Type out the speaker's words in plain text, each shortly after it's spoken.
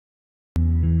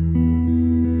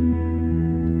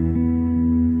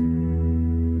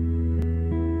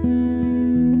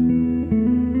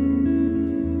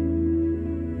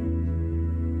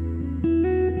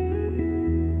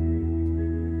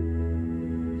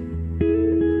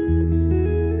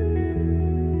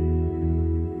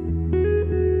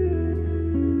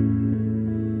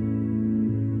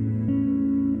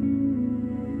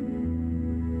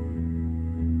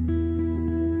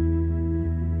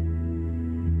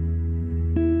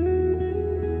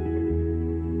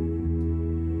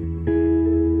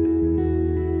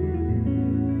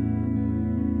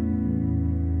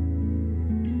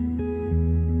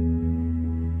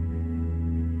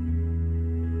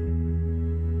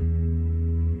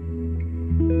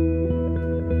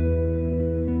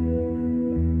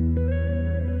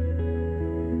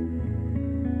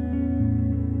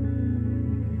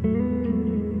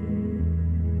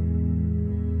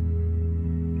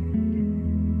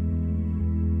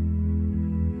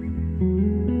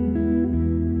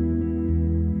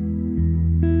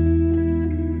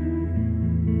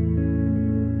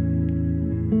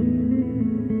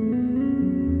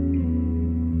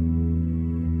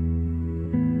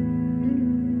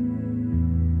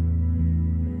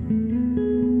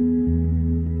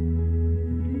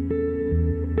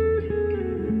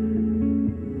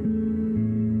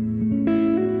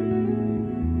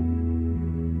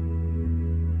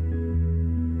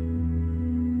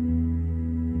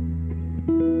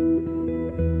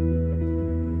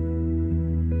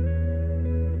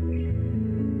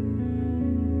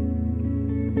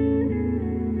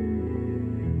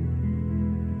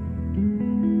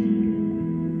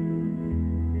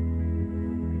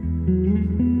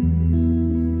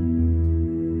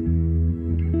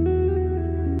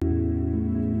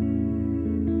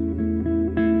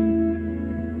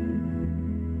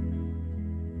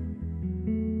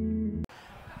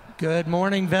Good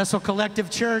morning, Vessel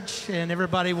Collective Church, and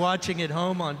everybody watching at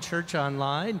home on Church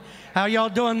Online. How y'all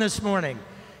doing this morning?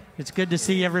 It's good to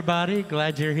see everybody.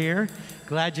 Glad you're here.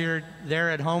 Glad you're there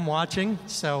at home watching.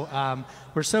 So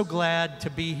we're so glad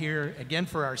to be here again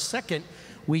for our second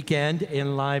weekend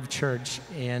in live church,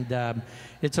 and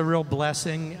it's a real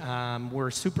blessing. We're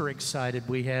super excited.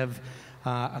 We have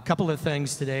a couple of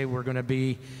things today. We're going to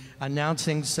be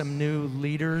announcing some new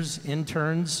leaders,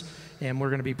 interns, and we're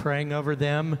going to be praying over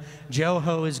them. Joe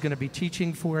Ho is going to be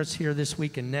teaching for us here this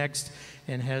week and next,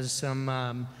 and has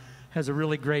a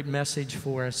really great message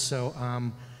for us. So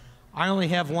I only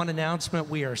have one announcement.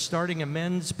 We are starting a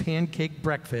men's pancake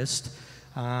breakfast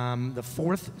the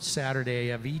fourth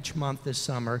Saturday of each month this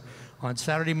summer, on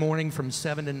Saturday morning from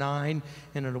 7 to 9,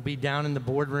 and it'll be down in the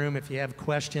boardroom. If you have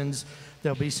questions,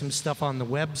 there'll be some stuff on the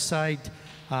website.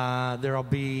 There'll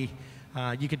be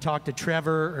you could talk to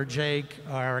Trevor or Jake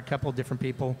or a couple different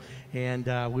people, and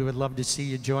we would love to see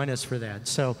you join us for that.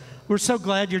 So we're so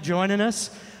glad you're joining us.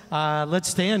 Let's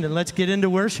stand and let's get into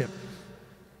worship.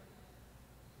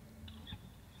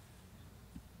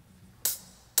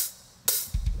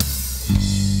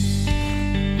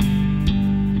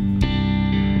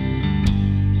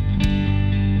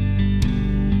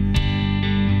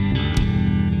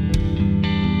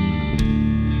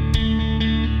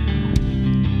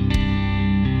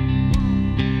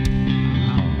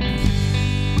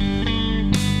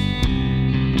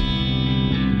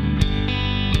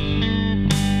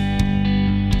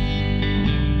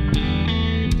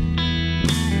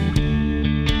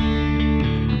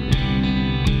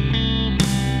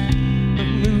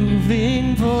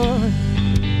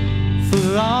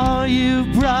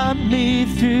 Me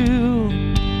through,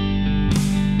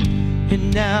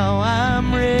 and now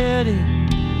I'm ready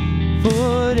for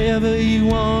whatever you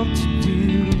want to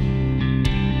do.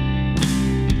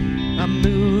 I'm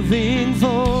moving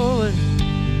forward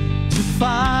to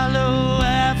follow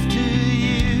after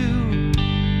you,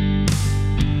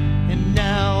 and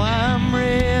now I'm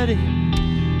ready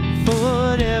for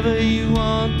whatever you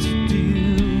want to do.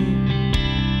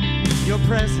 Your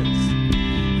presence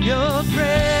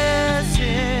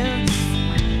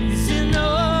is an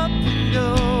open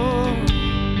door.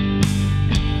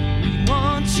 We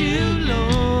want you,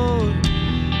 Lord,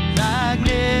 like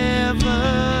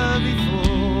never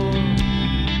before.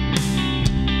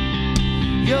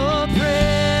 Your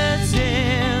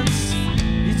presence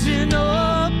is an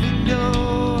open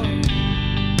door.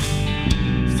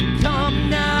 So come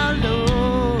now,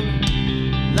 Lord,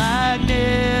 like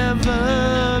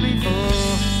never before.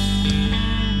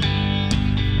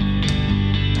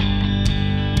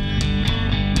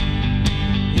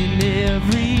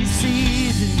 Every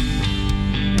season,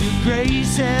 your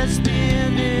grace has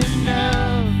been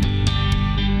enough,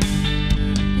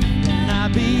 and I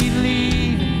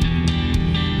believe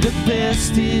the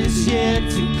best is yet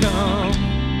to come.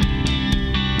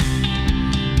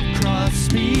 The cross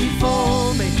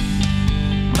before me,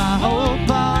 my hope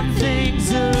on things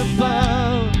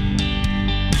above,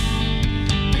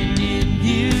 and in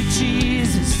you,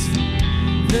 Jesus,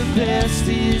 the best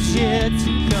is yet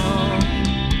to come.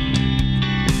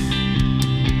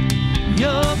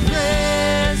 Your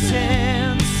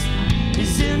presence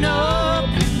is an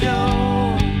open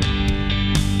door.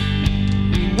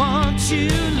 We want you,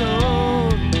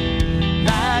 Lord,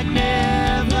 like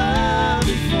never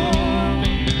before.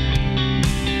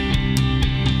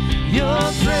 Your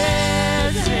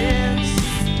presence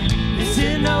is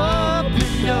an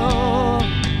open door.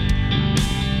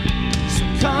 So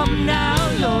come now,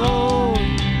 Lord,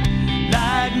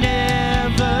 like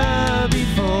never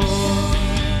before.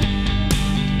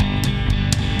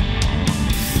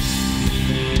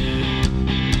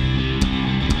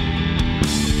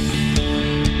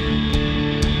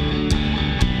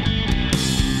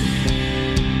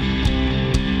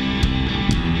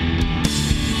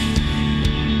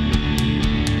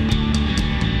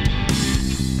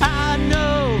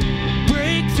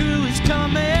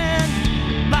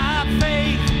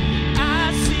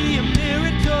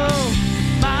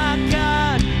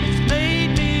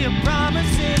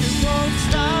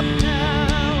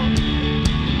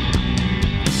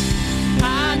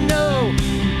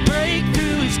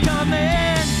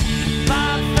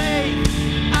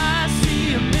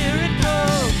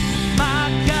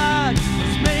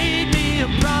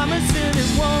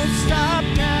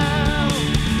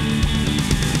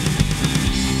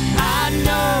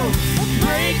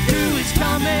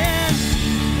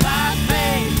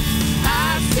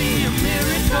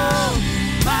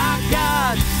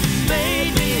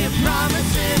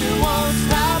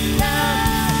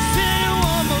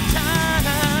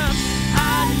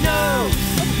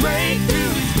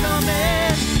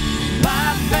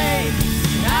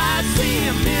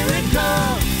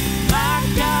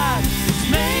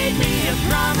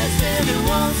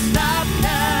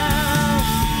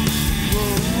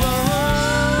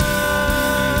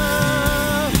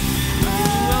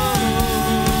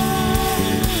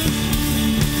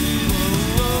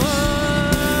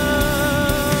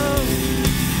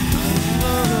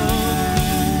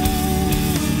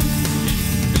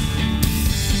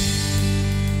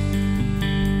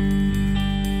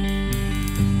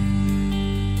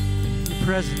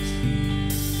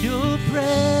 presence. Your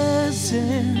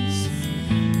presence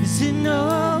is an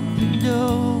open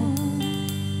door.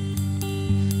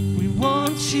 We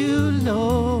want you,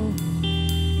 Lord,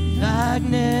 like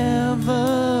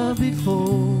never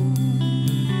before.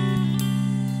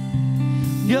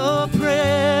 Your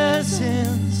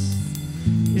presence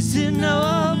is an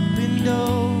open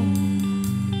door.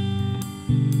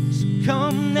 So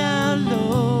come now,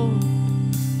 Lord,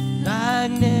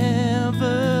 like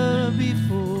never before.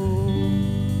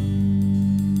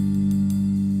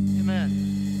 Amen.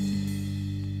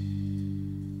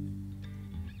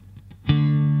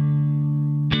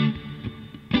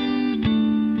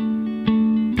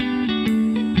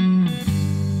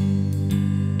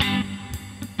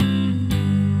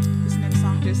 This next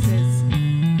song just says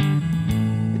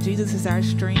that Jesus is our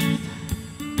strength.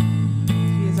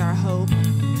 He is our hope.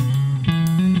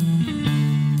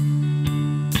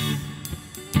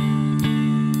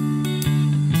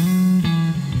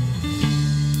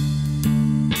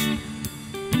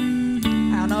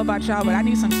 I don't know about y'all, but I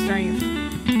need some strength.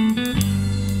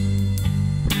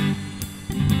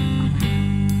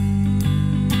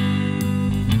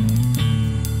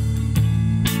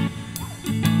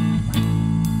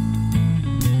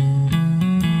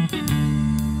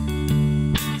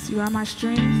 So you are my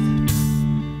strength.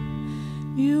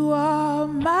 You are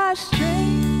my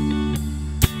strength.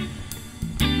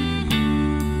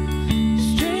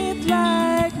 Strength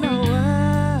like no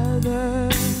other.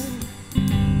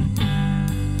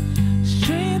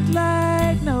 Strength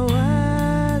like no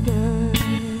other.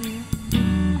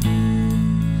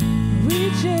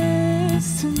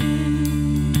 Reaches to me.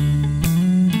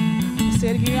 Say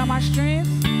it again, you are my strength.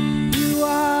 You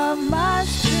are my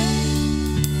strength.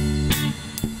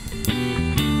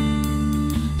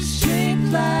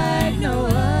 Strength like no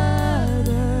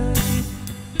other.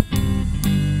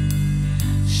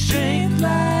 Strength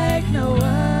like no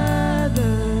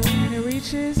other. And it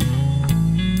reaches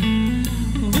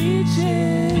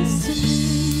to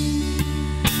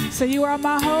me. So you are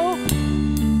my hope.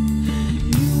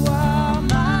 You are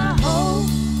my hope.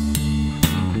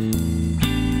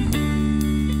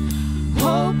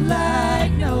 Hope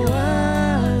like no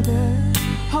other.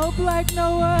 Hope like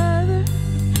no other.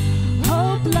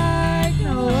 Hope like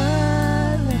no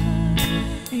other.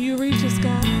 And you reach us,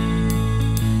 God.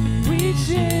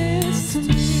 Reaches to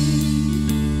me.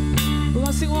 We're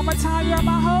gonna sing one more time. You are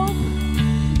my hope.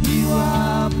 You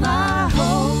are my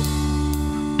hope.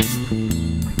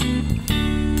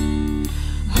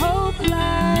 Hope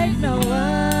like no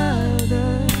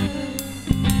other.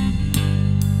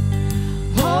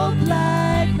 Hope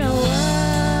like no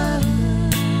other.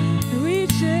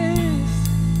 Reaches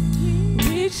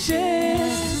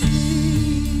to me.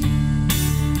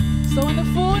 So in the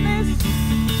fullness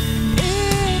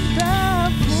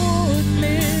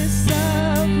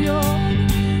of your,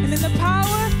 and in the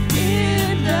power,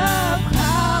 in the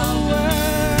power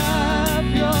of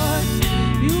yours,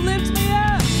 you lift me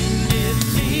up. Lift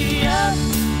me up.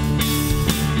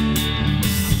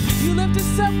 You lift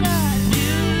us up, God.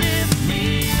 You lift me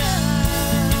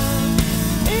up.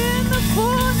 In the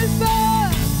fullness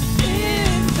of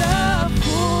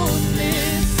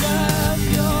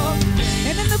your,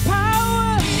 and in the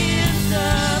power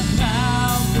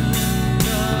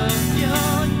of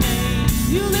your name,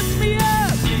 you lift me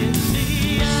up.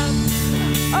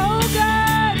 Oh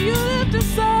God, you lift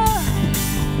us up.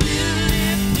 You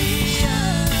lift me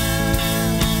up.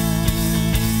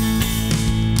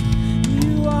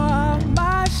 You are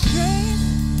my strength.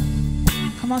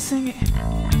 Come on, sing it.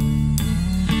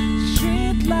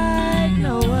 Strength like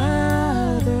no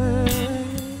other.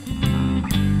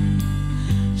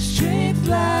 Strength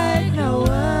like no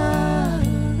other.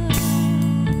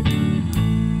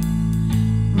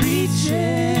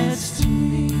 Reaches to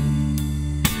me.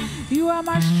 You are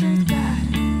my strength, God.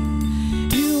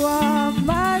 You are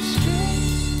my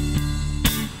strength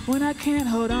when I can't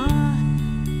hold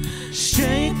on.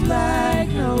 Strength like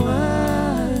no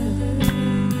other.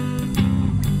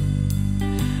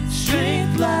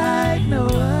 Strength like no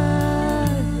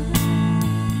other.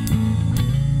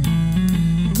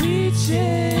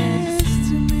 Reaches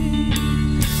to me.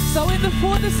 So in the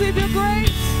fullness of your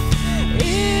grace,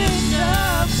 in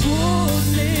the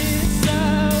fullness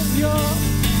of your,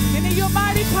 and in your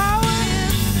mighty power,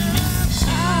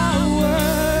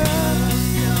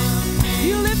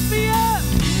 you lift me up.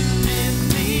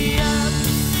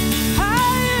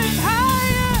 Higher and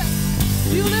higher,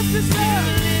 you lift us up.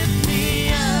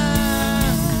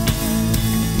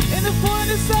 In the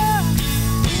fullness of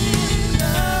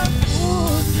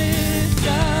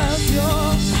your,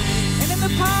 and in the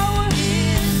power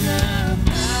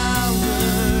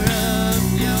of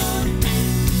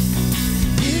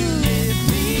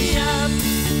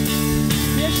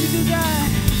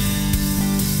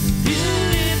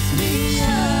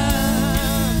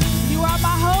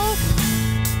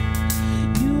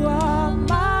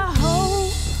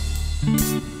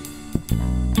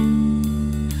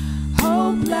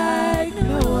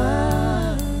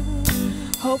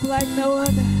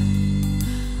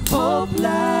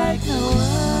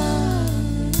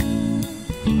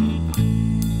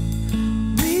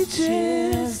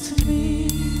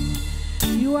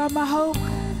my hope.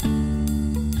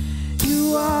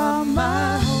 You are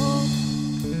my hope.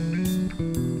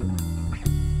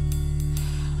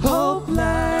 Hope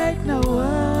like no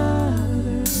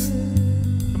other.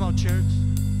 Come on, church.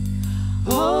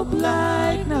 Hope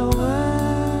like no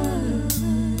other.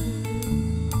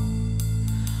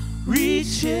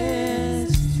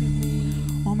 Reaches to me.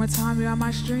 One more time, you are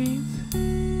my strength.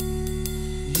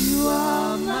 You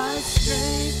are my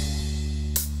strength.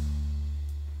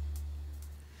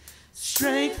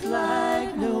 Strength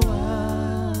like no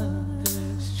other.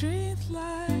 Strength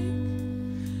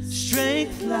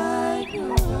like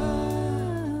no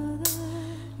other.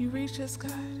 You reach us,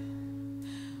 God.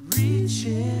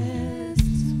 Reaches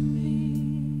to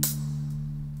me.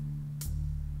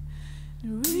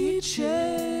 Reaches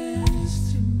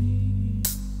to me.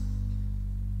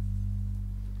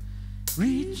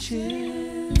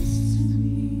 Reaches to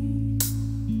me.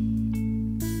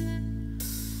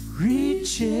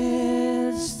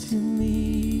 Reaches to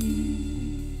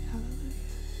me.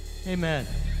 Hallelujah. Amen.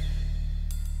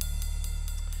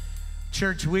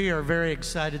 Church, we are very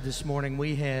excited this morning.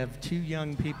 We have two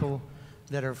young people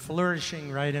that are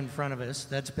flourishing right in front of us.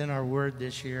 That's been our word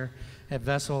this year at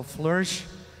Vessel, flourish.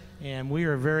 And we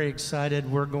are very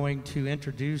excited. We're going to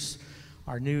introduce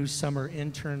our new summer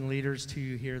intern leaders to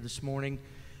you here this morning.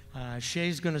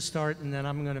 Shay's going to start, and then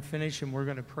I'm going to finish, and we're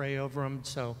going to pray over them.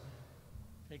 So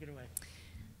take it away.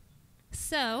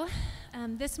 So,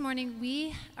 this morning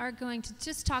we are going to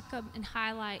just talk and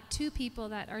highlight two people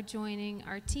that are joining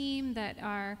our team that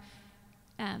are,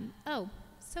 oh,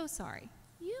 so sorry.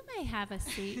 You may have a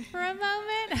seat for a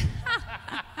moment.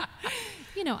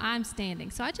 You know, I'm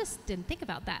standing, so I just didn't think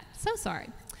about that. So sorry.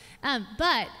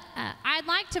 But I'd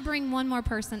like to bring one more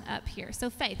person up here. So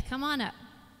Faith, come on up.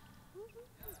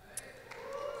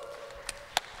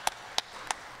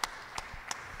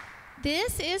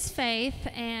 This is Faith,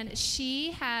 and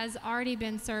she has already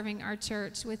been serving our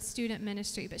church with student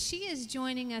ministry, but she is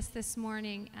joining us this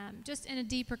morning just in a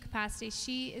deeper capacity.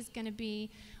 She is going to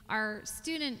be our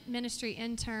student ministry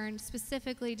intern,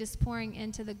 specifically just pouring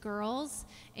into the girls,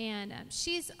 and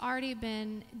she's already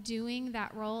been doing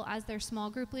that role as their small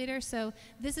group leader, so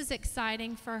this is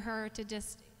exciting for her to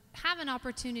just have an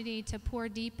opportunity to pour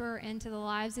deeper into the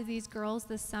lives of these girls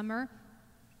this summer.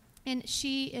 And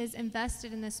she is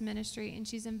invested in this ministry, and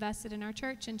she's invested in our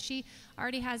church, and she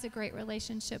already has a great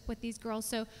relationship with these girls.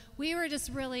 So we were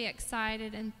just really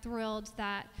excited and thrilled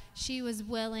that she was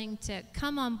willing to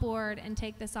come on board and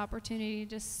take this opportunity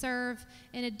to serve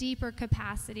in a deeper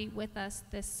capacity with us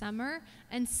this summer.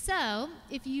 And so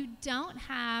if you don't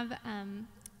have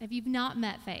if you've not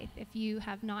met Faith, if you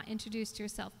have not introduced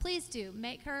yourself, please do.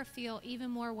 Make her feel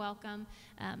even more welcome.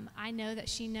 I know that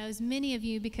she knows many of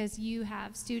you because you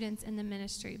have students in the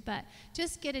ministry, but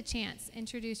just get a chance,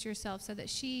 introduce yourself so that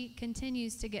she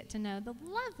continues to get to know the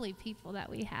lovely people that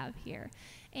we have here.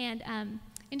 And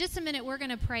in just a minute, we're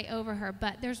going to pray over her,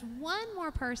 but there's one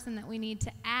more person that we need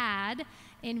to add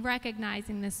in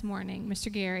recognizing this morning,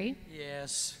 Mr. Gary.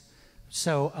 Yes.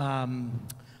 So,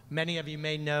 many of you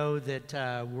may know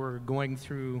that we're going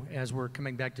through, as we're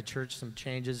coming back to church, some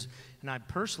changes, and I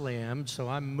personally am, so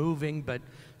I'm moving but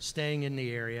staying in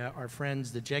the area. Our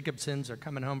friends, the Jacobsons, are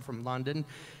coming home from London,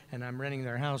 and I'm renting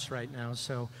their house right now.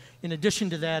 So in addition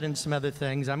to that and some other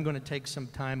things, I'm going to take some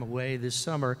time away this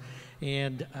summer,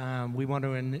 and we want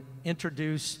to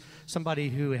introduce somebody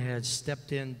who has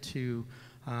stepped into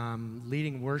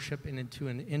leading worship and into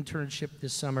an internship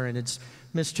this summer, and it's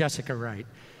Miss Jessica Wright.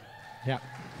 Yeah.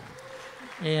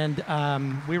 And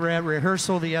we were at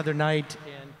rehearsal the other night,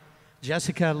 and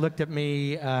Jessica looked at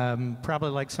me probably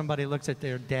like somebody looks at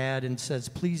their dad and says,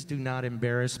 "Please do not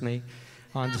embarrass me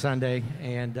on Sunday."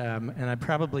 And I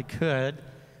probably could,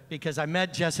 because I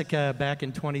met Jessica back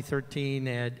in 2013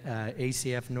 at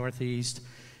ACF Northeast,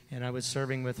 and I was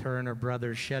serving with her and her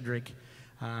brother, Shedrick,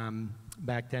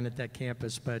 back then at that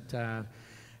campus. But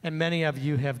and many of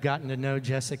you have gotten to know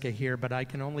Jessica here, but I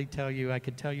can only tell you, I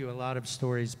could tell you a lot of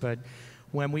stories, but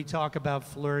when we talk about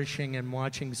flourishing and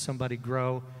watching somebody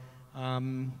grow,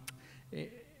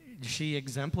 she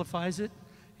exemplifies it.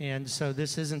 And so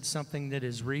this isn't something that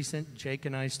is recent. Jake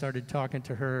and I started talking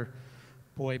to her,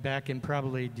 back in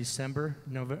probably December,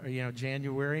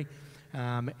 January.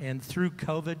 And through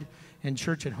COVID and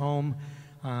church at home,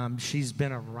 she's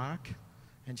been a rock,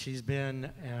 and she's been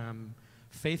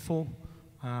faithful,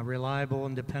 reliable,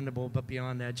 and dependable. But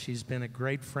beyond that, she's been a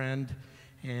great friend,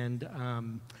 and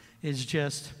is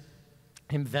just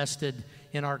invested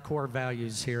in our core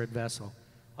values here at Vessel.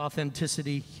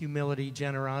 Authenticity, humility,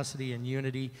 generosity, and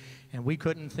unity. And we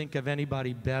couldn't think of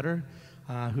anybody better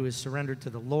who is surrendered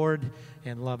to the Lord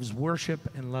and loves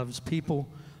worship and loves people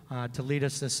to lead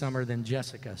us this summer than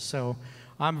Jessica. So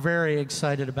I'm very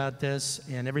excited about this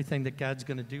and everything that God's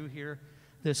going to do here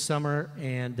this summer.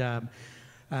 And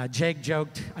Jake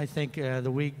joked, I think,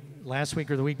 last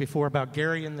week or the week before about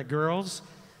Gary and the girls.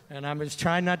 And I was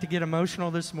trying not to get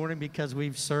emotional this morning because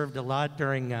we've served a lot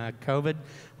during COVID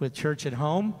with Church at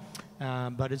Home.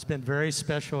 But it's been very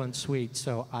special and sweet.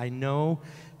 So I know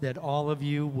that all of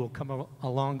you will come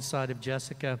alongside of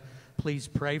Jessica. Please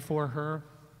pray for her.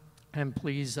 And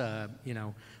please,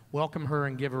 welcome her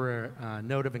and give her a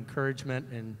note of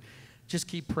encouragement. And just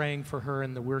keep praying for her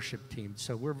and the worship team.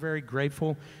 So we're very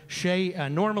grateful. Shay,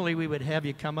 normally we would have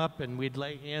you come up and we'd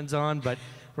lay hands on, but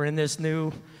we're in this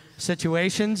new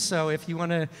situation. So if you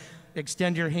want to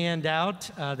extend your hand out,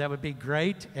 that would be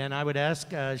great. And I would ask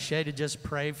Shay to just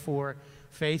pray for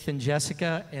Faith and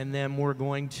Jessica, and then we're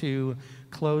going to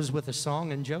close with a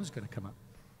song, and Joe's going to come up.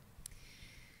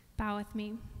 Bow with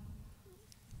me.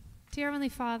 Dear Heavenly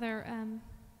Father,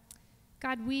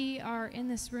 God, we are in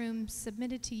this room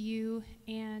submitted to you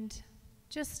and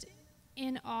just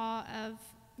in awe of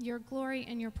your glory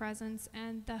and your presence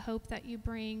and the hope that you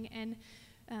bring. And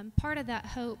part of that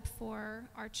hope for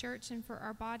our church and for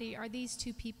our body are these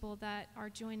two people that are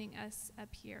joining us up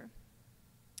here.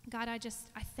 God, I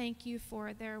thank you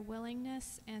for their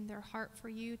willingness and their heart for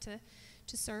you to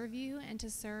serve you and to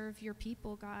serve your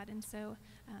people, God. And so,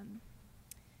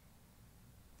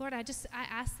 Lord, I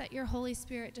ask that your Holy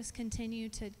Spirit just continue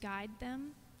to guide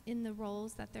them in the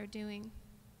roles that they're doing.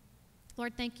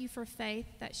 Lord, thank you for Faith,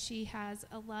 that she has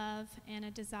a love and a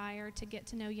desire to get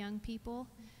to know young people.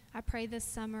 I pray this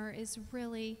summer is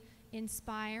really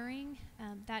inspiring,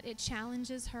 that it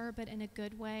challenges her, but in a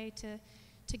good way,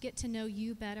 to get to know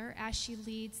you better as she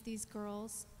leads these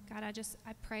girls. God,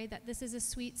 I pray that this is a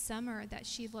sweet summer that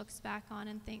she looks back on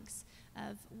and thinks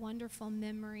of wonderful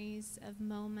memories, of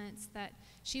moments that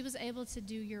she was able to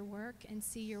do your work and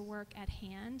see your work at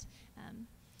hand.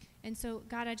 And so,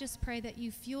 God, I just pray that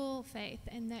you fuel Faith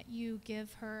and that you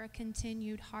give her a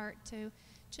continued heart to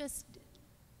just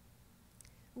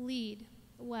lead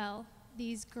well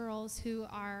these girls who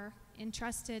are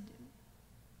entrusted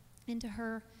into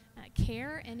her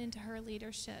care and into her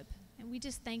leadership. And we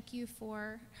just thank you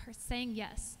for her saying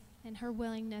yes and her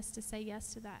willingness to say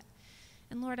yes to that.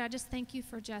 And Lord, I just thank you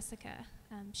for Jessica.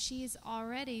 She's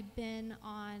already been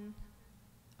on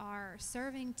our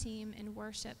serving team in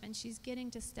worship, and she's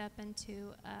getting to step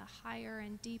into a higher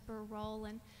and deeper role.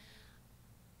 And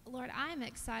Lord, I'm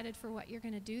excited for what you're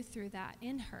going to do through that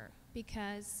in her,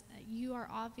 because you are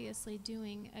obviously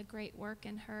doing a great work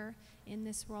in her in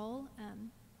this role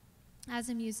as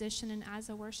a musician and as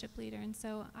a worship leader. And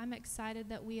so I'm excited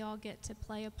that we all get to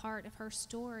play a part of her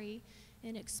story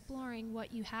in exploring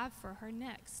what you have for her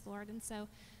next, Lord. And so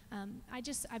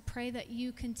I pray that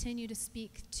you continue to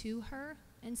speak to her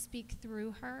and speak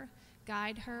through her,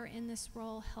 guide her in this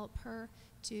role, help her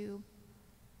to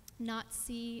not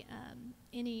see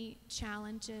any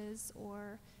challenges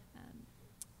or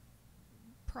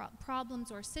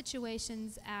problems or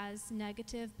situations as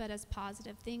negative, but as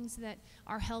positive, things that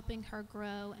are helping her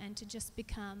grow and to just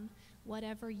become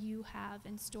whatever you have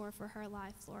in store for her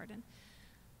life, Lord. And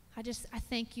I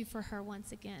thank you for her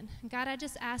once again. God, I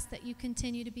just ask that you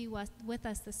continue to be with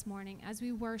us this morning as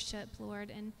we worship, Lord,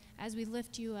 and as we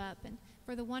lift you up, and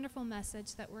for the wonderful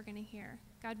message that we're going to hear.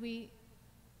 God, we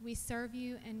serve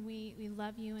you and we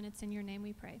love you, and it's in your name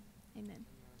we pray. Amen.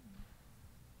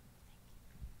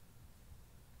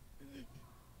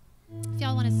 If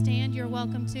y'all want to stand, you're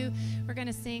welcome to. We're going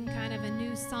to sing kind of a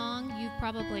new song. You've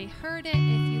probably heard it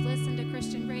if you listen to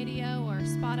Christian radio or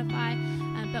Spotify,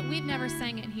 but we've never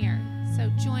sang it here. So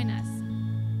join us.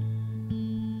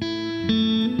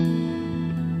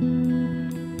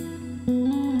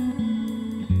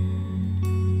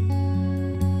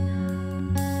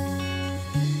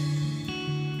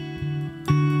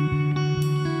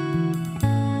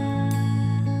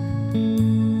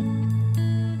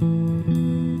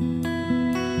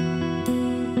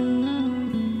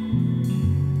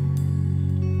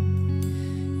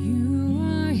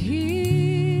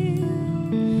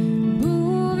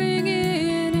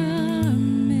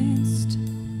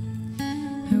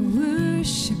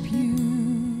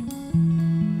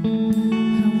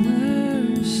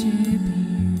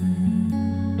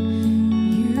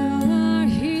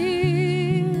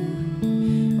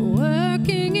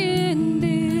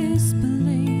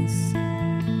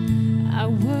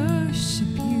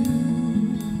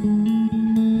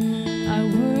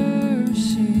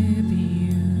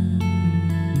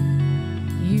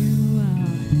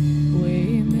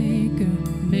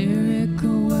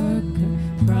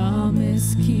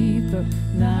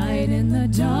 Light in the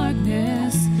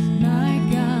darkness, my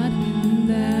God.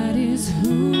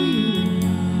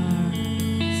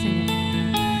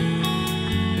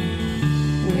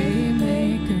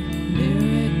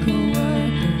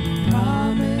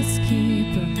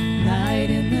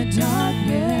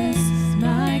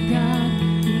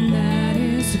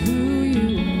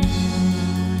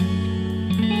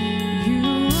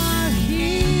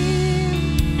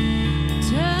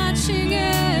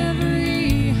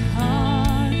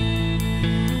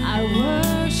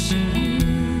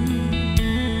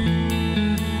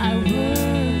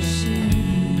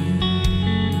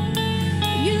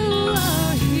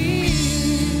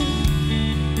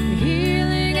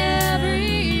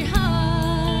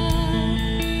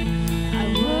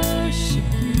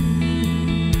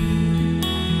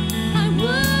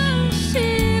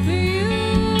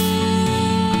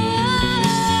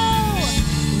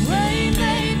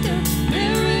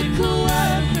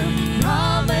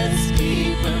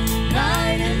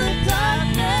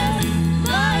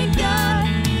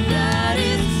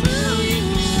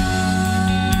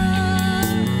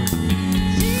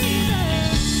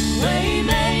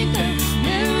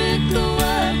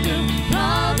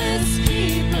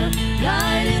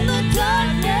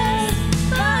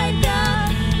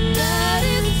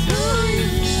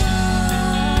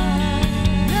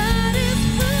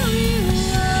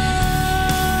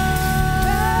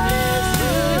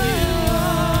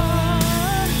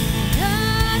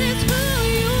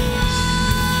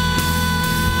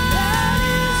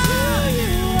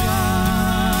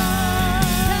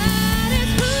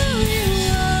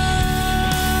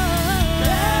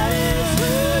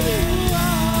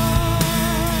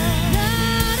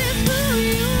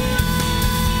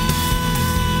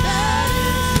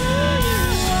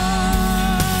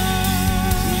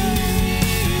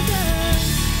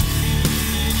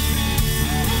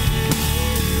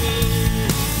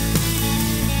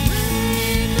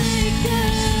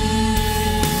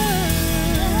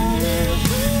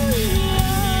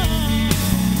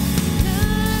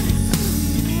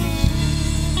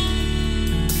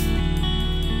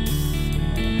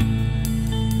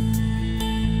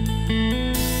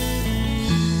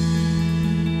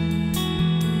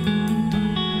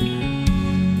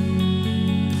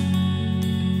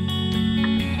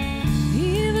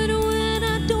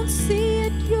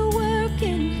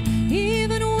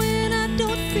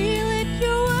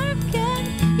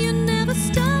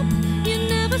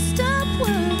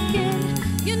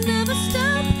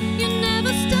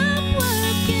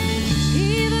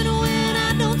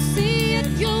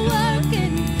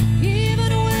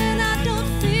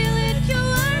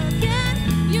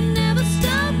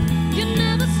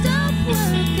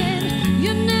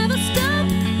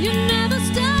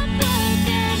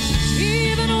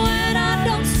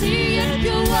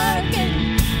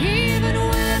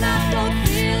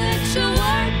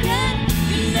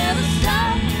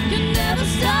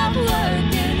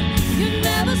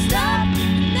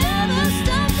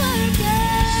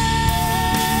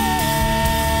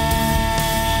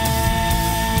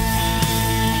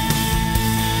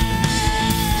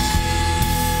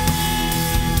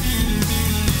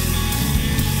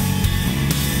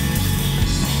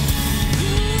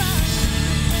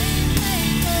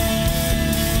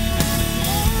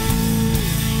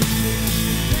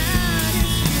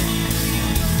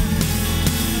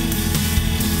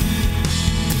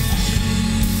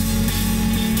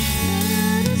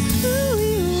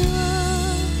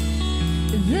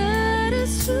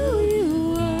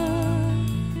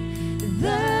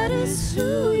 is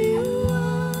who you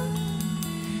are.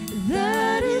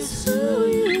 That is who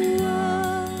you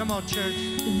are. Come on, church.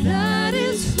 That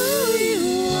is who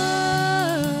you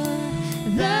are.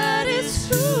 That is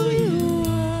who you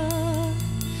are.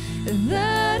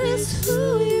 That is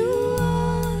who you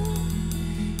are.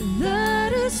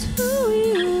 That is who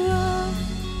you are.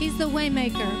 He's the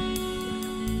Waymaker.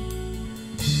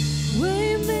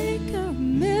 Waymaker,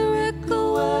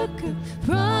 miracle worker,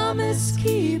 promise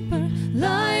keeper,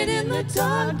 light in the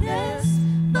darkness.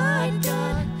 My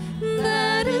God,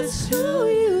 that is who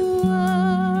you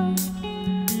are.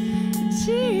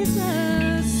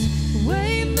 Jesus,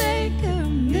 waymaker,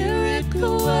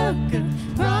 miracle worker,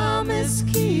 promise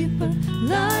keeper,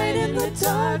 light in the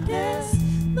darkness.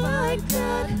 My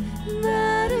God,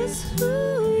 that is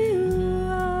who you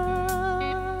are.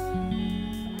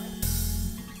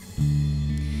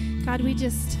 God,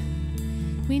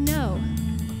 we know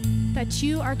that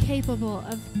you are capable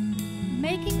of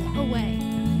making a way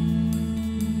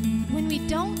when we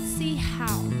don't see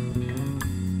how.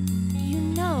 You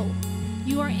know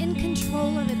you are in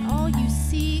control of it all. You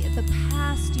see the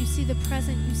past, you see the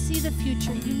present, you see the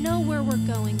future. You know where we're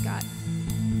going, God.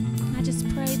 I just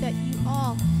pray that you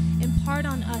all impart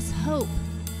on us hope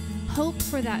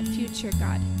for that future,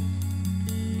 God,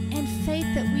 and faith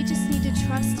that we just need to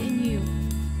trust in you.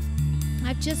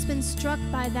 I've just been struck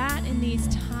by that in these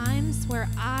times where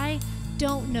I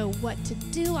don't know what to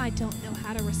do. I don't know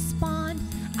how to respond.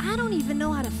 I don't even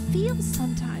know how to feel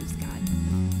sometimes, God.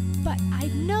 But I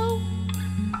know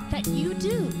that you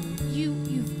do.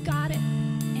 You've got it.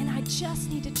 And I just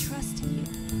need to trust in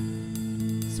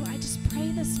you. So I just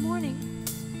pray this morning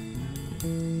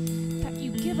that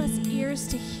you give us ears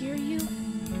to hear you,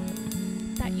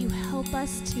 that you help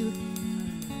us to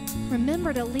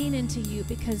remember to lean into you,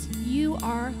 because you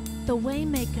are the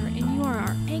waymaker and you are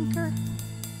our anchor,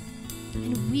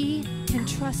 and we can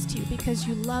trust you because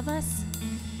you love us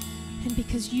and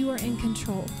because you are in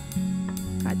control.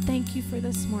 God, thank you for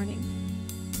this morning.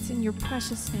 It's in your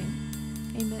precious name.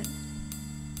 Amen.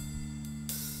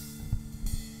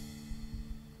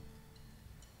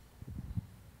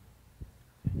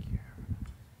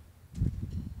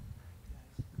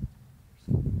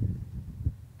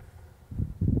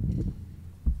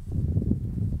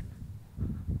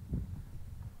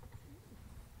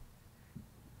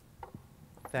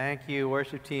 Thank you,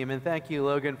 worship team, and thank you,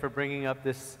 Logan, for bringing up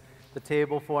the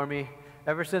table for me.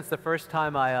 Ever since the first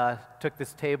time I took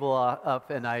this table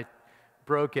up and I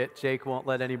broke it, Jake won't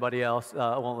let anybody else,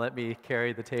 won't let me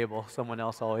carry the table. Someone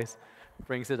else always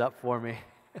brings it up for me.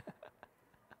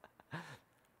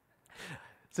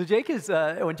 So Jake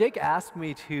when Jake asked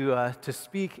me to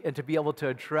speak and to be able to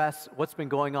address what's been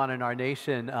going on in our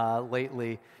nation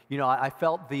lately, I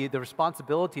felt the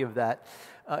responsibility of that.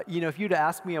 If you'd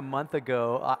asked me a month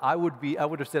ago, I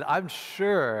would have said, I'm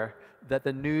sure that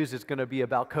the news is going to be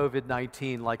about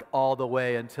COVID-19 like all the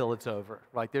way until it's over.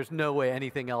 Like there's no way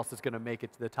anything else is going to make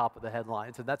it to the top of the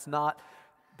headlines, and that's not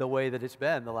the way that it's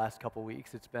been the last couple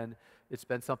weeks. It's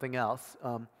been something else.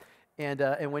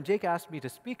 And when Jake asked me to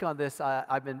speak on this,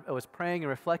 I was praying and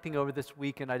reflecting over this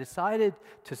week, and I decided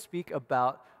to speak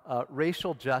about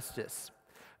racial justice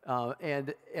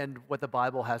and what the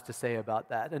Bible has to say about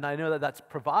that. And I know that that's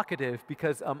provocative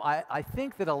because I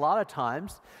think that a lot of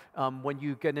times when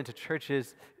you get into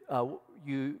churches, and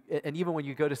even when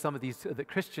you go to some of the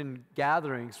Christian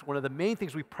gatherings, one of the main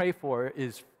things we pray for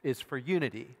is for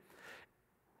unity.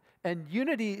 And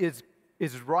unity is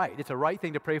right. It's a right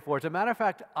thing to pray for. As a matter of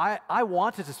fact, I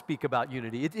wanted to speak about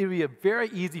unity. It would be very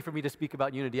easy for me to speak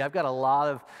about unity. I've got a lot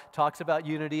of talks about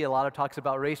unity, a lot of talks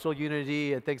about racial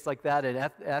unity and things like that, and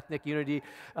ethnic unity,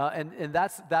 and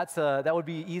that would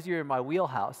be easier in my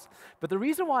wheelhouse. But the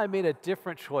reason why I made a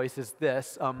different choice is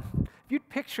this. If you'd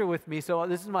picture with me, so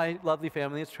this is my lovely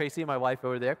family. It's Tracy and my wife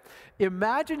over there.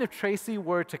 Imagine if Tracy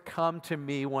were to come to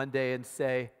me one day and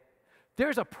say,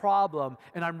 there's a problem,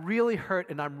 and I'm really hurt,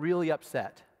 and I'm really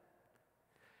upset.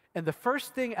 And the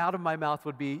first thing out of my mouth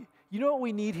would be, you know what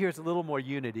we need here is a little more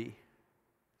unity.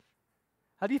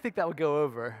 How do you think that would go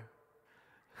over?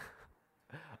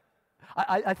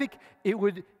 I think it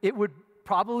would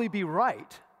probably be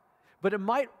right. But it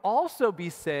might also be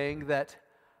saying that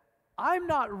I'm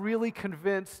not really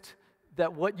convinced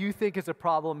that what you think is a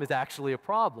problem is actually a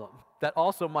problem. That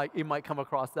also might come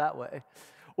across that way.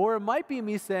 Or it might be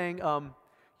me saying,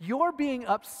 your being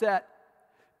upset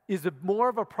is more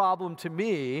of a problem to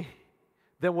me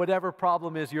than whatever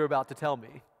problem is you're about to tell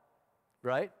me,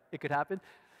 right? It could happen.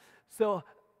 So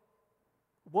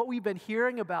what we've been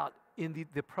hearing about in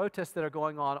the protests that are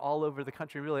going on all over the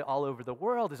country, really all over the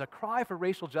world, is a cry for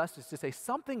racial justice to say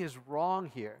something is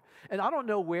wrong here. And I don't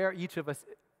know where each of us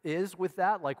is with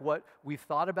that, like what we've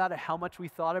thought about it, how much we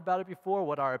thought about it before,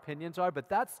 what our opinions are, but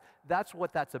that's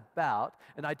what that's about.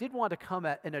 And I did want to come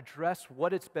at and address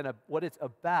what it's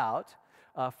about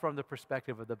from the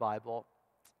perspective of the Bible.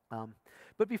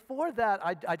 But before that,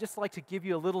 I'd just like to give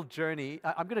you a little journey.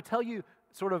 I'm going to tell you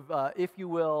sort of, if you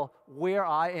will, where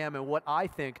I am and what I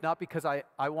think, not because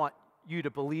I want you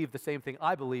to believe the same thing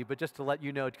I believe, but just to let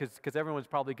you know, because everyone's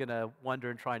probably going to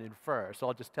wonder and try and infer. So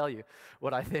I'll just tell you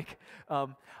what I think.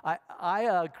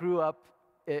 I grew up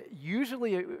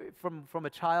usually from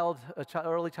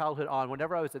early childhood on.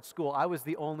 Whenever I was at school, I was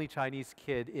the only Chinese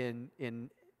kid in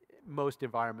most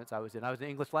environments I was in. I was an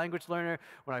English language learner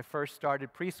when I first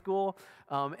started preschool,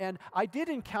 and I did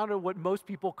encounter what most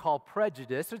people call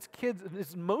prejudice.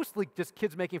 It's mostly just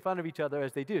kids making fun of each other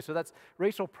as they do. So that's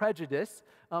racial prejudice,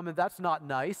 and that's not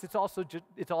nice. It's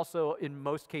also in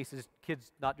most cases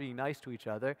kids not being nice to each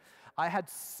other. I had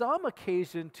some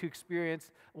occasion to experience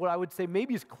what I would say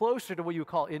maybe is closer to what you would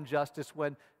call injustice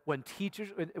when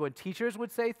teachers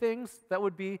would say things that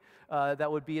would be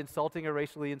insulting or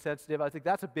racially insensitive. I think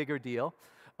that's a bigger deal.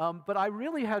 But I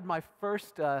really had my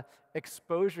first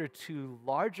exposure to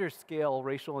larger scale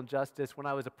racial injustice when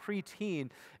I was a preteen,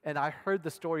 and I heard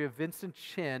the story of Vincent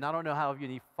Chin. I don't know how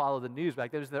you follow the news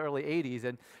back then. It was in the early 80s,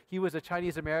 and he was a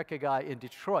Chinese American guy in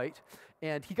Detroit,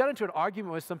 and he got into an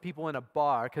argument with some people in a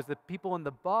bar because the people in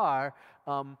the bar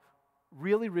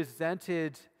really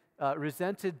resented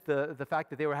the fact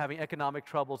that they were having economic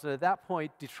troubles. And at that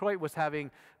point, Detroit was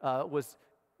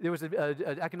there was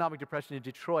an economic depression in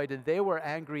Detroit, and they were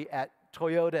angry at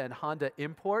Toyota and Honda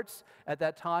imports at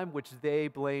that time, which they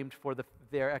blamed for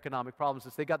their economic problems.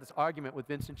 So they got this argument with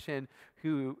Vincent Chin,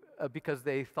 who, because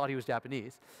they thought he was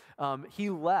Japanese. He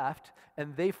left,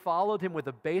 and they followed him with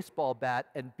a baseball bat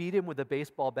and beat him with a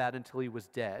baseball bat until he was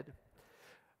dead.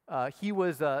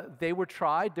 They were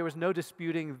tried. There was no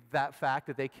disputing that fact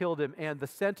that they killed him, and the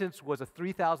sentence was a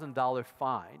 $3,000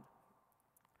 fine.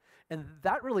 And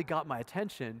that really got my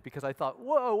attention because I thought,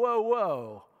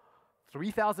 whoa,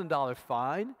 $3,000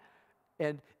 fine?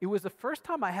 And it was the first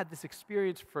time I had this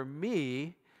experience for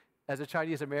me as a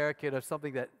Chinese American of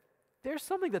there's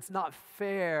something that's not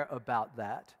fair about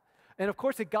that. And of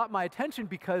course, it got my attention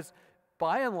because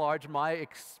by and large, my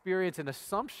experience and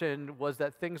assumption was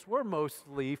that things were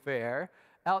mostly fair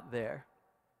out there.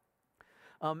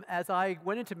 As I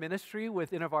went into ministry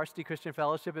with InterVarsity Christian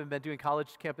Fellowship and been doing college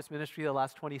campus ministry the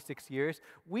last 26 years,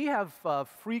 we have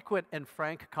frequent and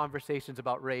frank conversations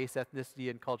about race,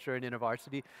 ethnicity, and culture in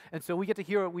InterVarsity. And so we get to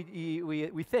hear what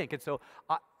we think. And so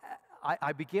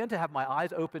I began to have my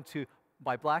eyes open to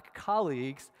my black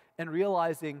colleagues and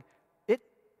realizing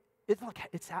it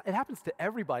happens to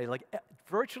everybody. Like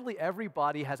virtually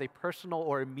everybody has a personal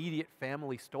or immediate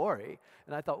family story.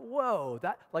 And I thought, whoa,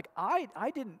 I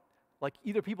didn't,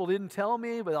 either people didn't tell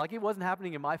me, but it wasn't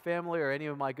happening in my family or any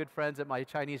of my good friends at my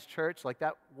Chinese church.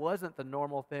 That wasn't the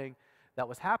normal thing that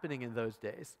was happening in those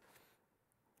days.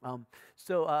 When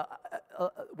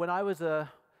I was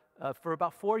for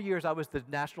about 4 years, I was the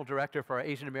national director for our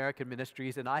Asian American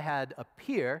ministries, and I had a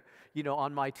peer,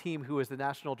 on my team who was the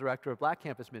national director of Black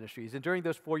Campus Ministries. And during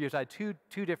those 4 years, I had two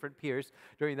different peers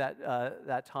during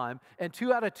that time, and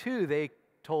 2 out of 2 they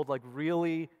told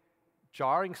really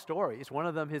jarring stories. One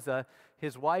of them,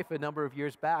 his wife, a number of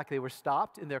years back, they were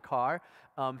stopped in their car.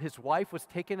 His wife was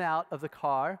taken out of the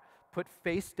car, put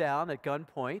face down at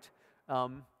gunpoint.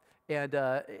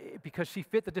 Because she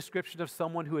fit the description of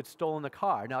someone who had stolen the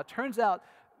car. Now, it turns out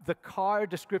the car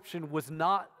description was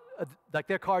not,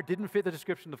 their car didn't fit the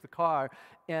description of the car,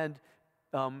 and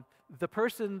the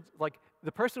person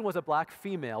was a black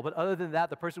female, but other than that,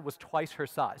 the person was twice her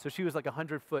size. So she was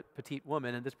 100-foot petite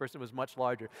woman, and this person was much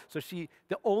larger. So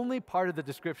the only part of the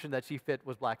description that she fit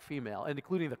was black female, and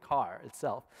including the car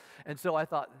itself. And so I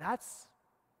thought, that's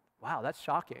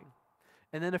shocking.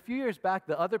 And then a few years back,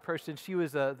 the other person, she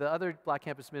was the other Black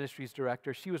Campus Ministries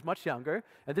director. She was much younger,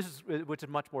 and which is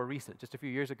much more recent, just a few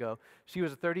years ago. She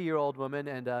was a 30-year-old woman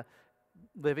and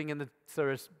living in the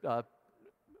sort of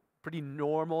pretty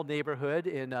normal neighborhood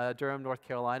in Durham, North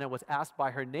Carolina, was asked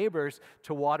by her neighbors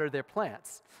to water their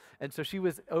plants. And so she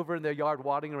was over in their yard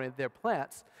watering their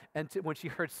plants, and when she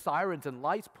heard sirens and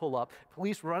lights pull up,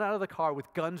 police run out of the car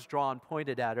with guns drawn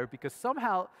pointed at her because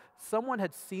somehow someone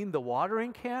had seen the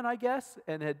watering can, I guess,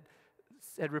 and had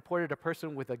reported a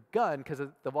person with a gun because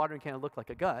the watering can looked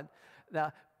like a gun.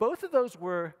 Now, both of those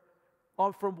were,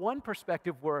 from one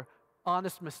perspective, were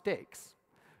honest mistakes.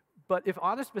 But if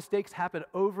honest mistakes happen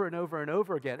over and over and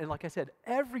over again, and like I said,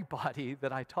 everybody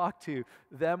that I talk to,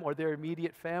 them or their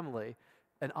immediate family,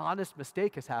 an honest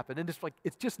mistake has happened, and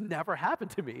it's just never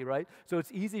happened to me, right? So it's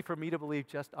easy for me to believe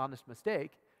just honest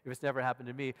mistake if it's never happened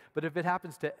to me. But if it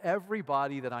happens to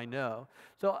everybody that I know,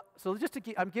 so just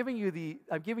I'm giving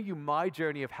you my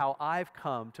journey of how I've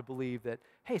come to believe that,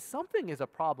 hey, something is a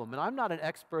problem, and I'm not an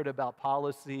expert about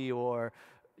policy or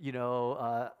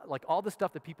like all the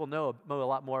stuff that people know a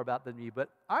lot more about than me, but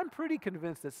I'm pretty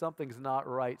convinced that something's not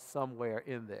right somewhere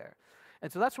in there.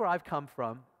 And so that's where I've come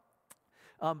from.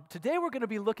 Today we're going to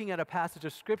be looking at a passage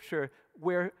of Scripture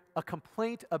where a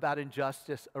complaint about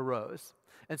injustice arose.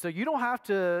 And so you don't have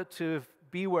to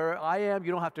be where I am.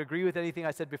 You don't have to agree with anything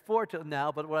I said before till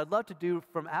now, but what I'd love to do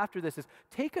from after this is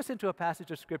take us into a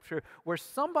passage of Scripture where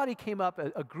somebody came up,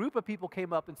 a group of people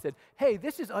came up and said, hey,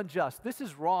 this is unjust, this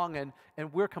is wrong,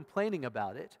 and we're complaining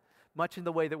about it, much in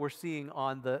the way that we're seeing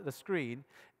on the screen,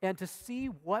 and to see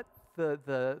what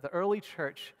the early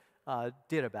church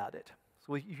did about it.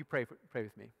 So will you pray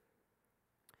with me?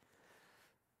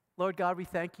 Lord God, we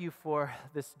thank you for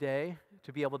this day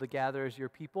to be able to gather as your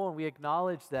people, and we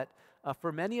acknowledge that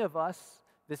for many of us,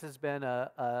 this has been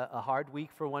a hard week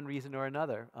for one reason or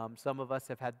another. Some of us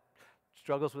have had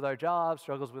struggles with our jobs,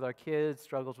 struggles with our kids,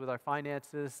 struggles with our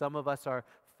finances. Some of us are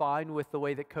fine with the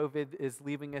way that COVID is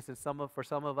leaving us, and for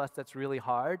some of us, that's really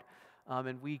hard.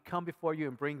 And we come before you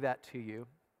and bring that to you.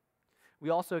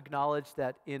 We also acknowledge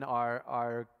that in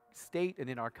our state and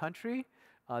in our country,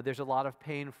 there's a lot of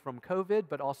pain from COVID,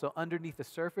 but also underneath the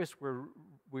surface,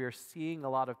 we're seeing a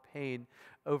lot of pain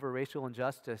over racial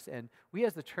injustice. And we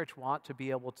as the church want to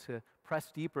be able to press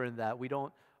deeper in that. We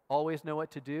don't always know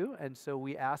what to do, and so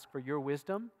we ask for your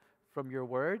wisdom from your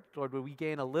word. Lord, would we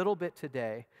gain a little bit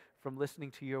today from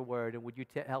listening to your word, and would you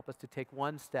help us to take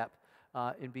one step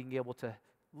in being able to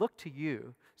look to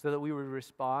you so that we would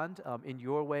respond in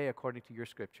your way according to your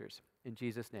scriptures. In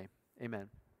Jesus' name, amen.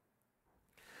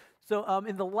 So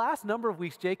in the last number of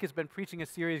weeks, Jake has been preaching a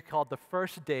series called The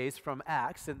First Days from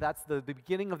Acts, and that's the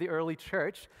beginning of the early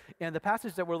church. And the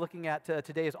passage that we're looking at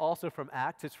today is also from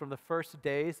Acts. It's from the first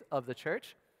days of the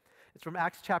church. It's from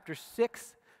Acts chapter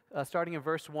 6, starting in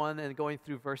verse 1 and going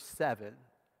through verse 7.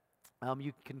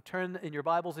 You can turn in your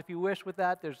Bibles if you wish with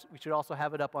that. We should also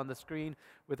have it up on the screen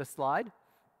with a slide.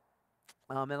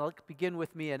 And I'll begin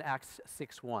with me in Acts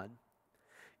 6:1.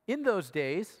 In those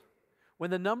days, when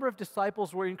the number of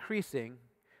disciples were increasing,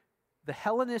 the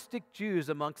Hellenistic Jews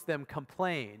amongst them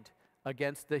complained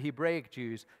against the Hebraic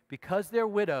Jews because their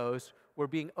widows were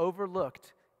being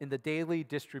overlooked in the daily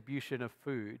distribution of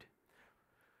food.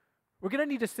 We're going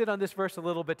to need to sit on this verse a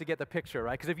little bit to get the picture,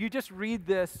 right? Because if you just read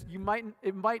this,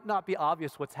 it might not be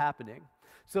obvious what's happening.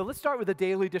 So let's start with the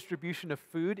daily distribution of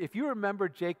food. If you remember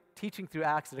Jake teaching through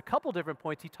Acts at a couple different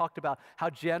points, he talked about how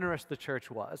generous the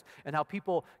church was and how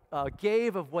people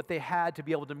gave of what they had to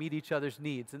be able to meet each other's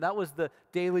needs. And that was the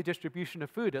daily distribution of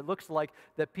food. It looks like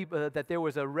that there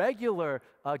was a regular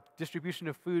distribution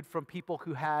of food from people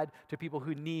who had to people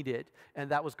who needed,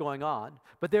 and that was going on.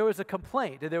 But there was a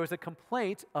complaint, and there was a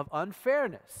complaint of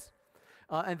unfairness.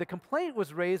 And the complaint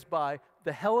was raised by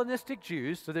the Hellenistic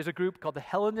Jews. So there's a group called the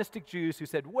Hellenistic Jews who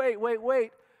said, wait,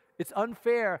 it's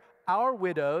unfair. Our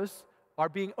widows are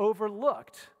being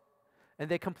overlooked. And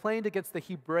they complained against the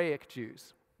Hebraic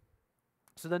Jews.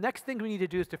 So the next thing we need to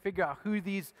do is to figure out who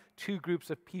these two groups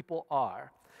of people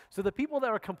are. So the people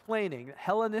that are complaining,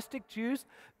 Hellenistic Jews,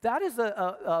 that is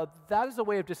a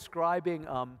way of describing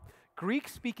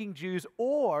Greek-speaking Jews,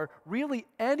 or really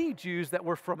any Jews that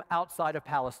were from outside of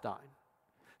Palestine.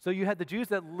 So you had the Jews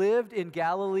that lived in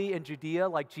Galilee and Judea,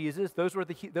 like Jesus. Those were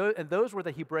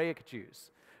the Hebraic Jews,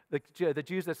 the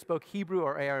Jews that spoke Hebrew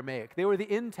or Aramaic. They were the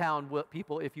in-town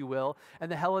people, if you will,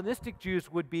 and the Hellenistic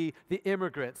Jews would be the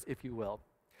immigrants, if you will.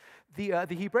 The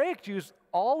Hebraic Jews,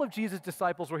 all of Jesus'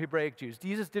 disciples were Hebraic Jews.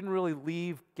 Jesus didn't really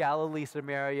leave Galilee,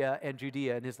 Samaria, and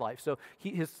Judea in his life. So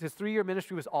his 3-year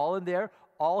ministry was all in there.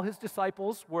 All his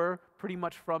disciples were pretty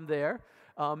much from there.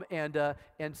 And the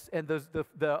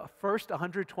first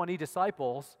 120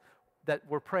 disciples that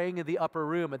were praying in the upper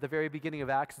room at the very beginning of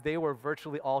Acts, they were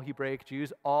virtually all Hebraic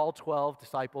Jews. All 12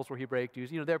 disciples were Hebraic Jews.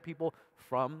 They're people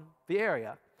from the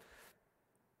area.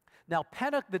 Now,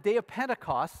 the day of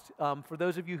Pentecost, for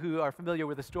those of you who are familiar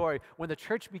with the story, when the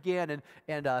church began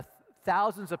and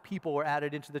thousands of people were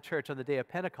added into the church on the day of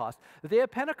Pentecost. The day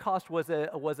of Pentecost was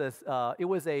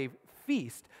a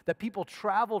feast that people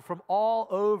traveled from all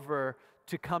over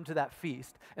to come to that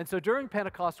feast. And so during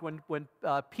Pentecost, when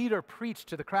Peter preached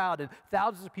to the crowd and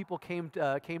thousands of people came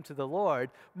to the Lord,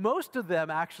 most of them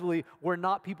actually were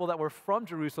not people that were from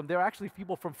Jerusalem. They were actually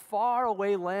people from far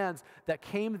away lands that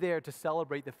came there to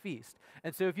celebrate the feast.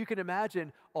 And so if you can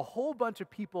imagine, a whole bunch of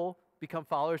people become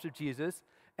followers of Jesus,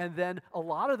 and then a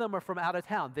lot of them are from out of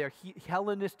town. They're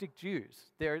Hellenistic Jews.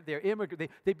 They're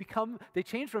immigrants. They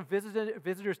change from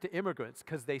visitors to immigrants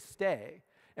because they stay.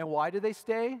 And why do they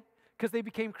stay? Because they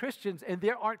became Christians, and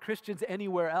there aren't Christians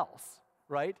anywhere else,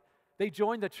 right? They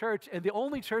joined the church, and the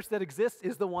only church that exists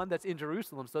is the one that's in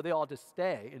Jerusalem, so they all just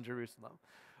stay in Jerusalem.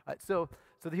 So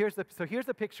here's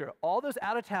the picture. All those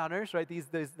out-of-towners, right,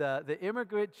 the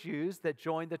immigrant Jews that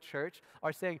joined the church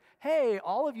are saying, hey,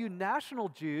 all of you national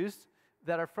Jews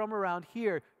that are from around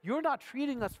here, you're not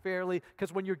treating us fairly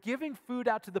because when you're giving food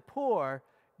out to the poor,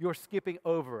 you're skipping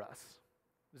over us.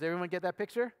 Does everyone get that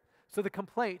picture? So the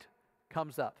complaint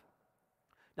comes up.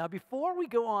 Now, before we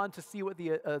go on to see what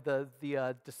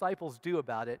the disciples do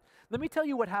about it, let me tell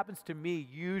you what happens to me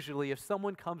usually if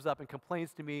someone comes up and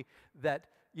complains to me that,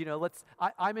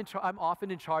 I'm often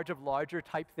in charge of larger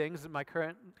type things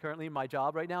currently in my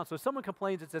job right now. So if someone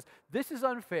complains and says, this is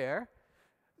unfair,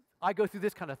 I go through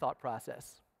this kind of thought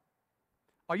process.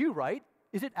 Are you right?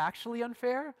 Is it actually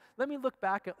unfair? Let me look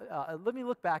back at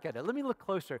it. Let me look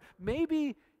closer.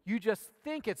 Maybe you just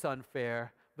think it's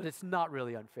unfair, but it's not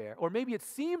really unfair. Or maybe it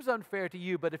seems unfair to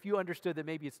you, but if you understood that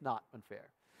maybe it's not unfair.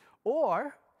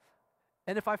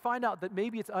 And if I find out that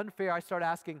maybe it's unfair, I start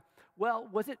asking, well,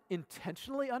 was it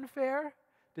intentionally unfair?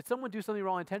 Did someone do something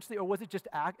wrong intentionally, or was it just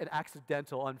an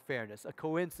accidental unfairness, a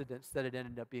coincidence that it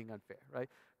ended up being unfair, right?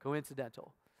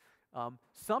 Coincidental.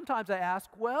 Sometimes I ask,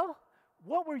 well,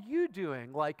 what were you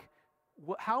doing? Like,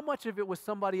 how much of it was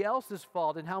somebody else's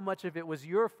fault and how much of it was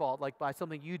your fault, like by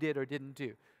something you did or didn't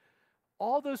do?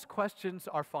 All those questions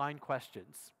are fine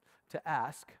questions to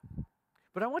ask.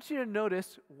 But I want you to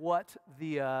notice what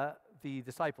the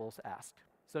disciples asked.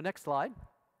 So next slide.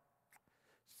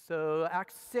 So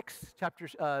Acts 6,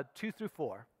 chapters 2 through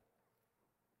 4.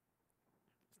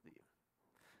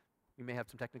 We may have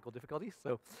some technical difficulties,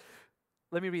 so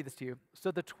let me read this to you. So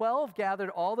the 12 gathered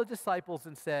all the disciples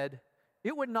and said,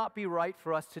 it would not be right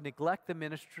for us to neglect the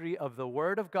ministry of the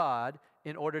Word of God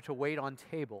in order to wait on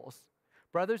tables.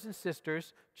 Brothers and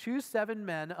sisters, choose 7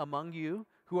 men among you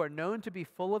who are known to be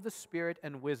full of the Spirit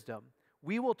and wisdom.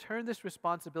 We will turn this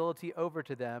responsibility over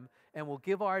to them and will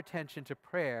give our attention to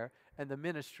prayer and the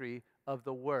ministry of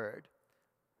the Word.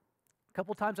 A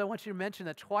couple times I want you to mention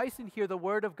that twice in here the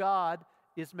Word of God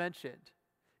is mentioned.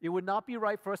 It would not be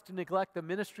right for us to neglect the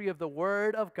ministry of the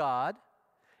Word of God.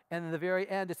 And in the very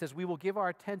end, it says, we will give our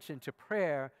attention to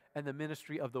prayer and the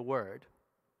ministry of the Word.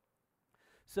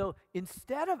 So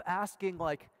instead of asking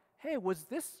like, hey, was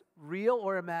this real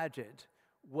or imagined?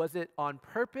 Was it on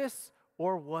purpose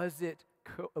or was it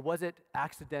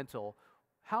accidental?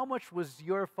 How much was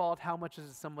your fault? How much is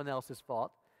it someone else's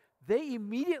fault? They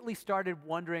immediately started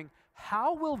wondering,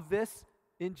 how will this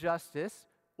injustice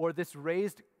or this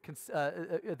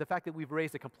the fact that we've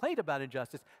raised a complaint about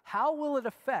injustice, how will it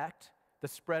affect the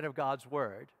spread of God's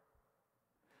Word?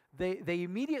 They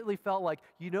immediately felt like,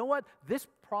 you know what? This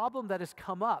problem that has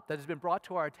come up, that has been brought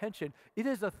to our attention, it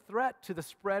is a threat to the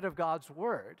spread of God's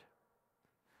Word.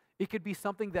 It could be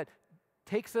something that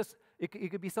takes us, it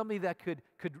could be something that could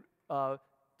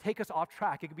take us off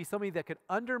track. It could be something that could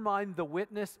undermine the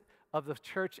witness of the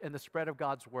church and the spread of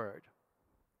God's Word.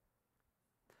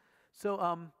 So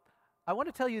I want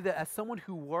to tell you that as someone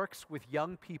who works with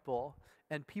young people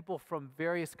and people from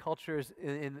various cultures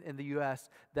in the U.S.,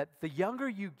 that the younger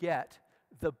you get,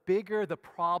 the bigger the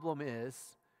problem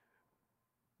is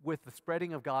with the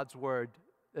spreading of God's Word,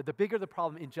 the bigger the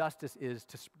problem injustice is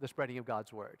to the spreading of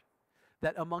God's Word.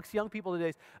 That amongst young people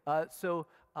today,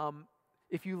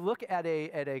 if you look at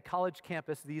a college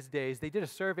campus these days, they did a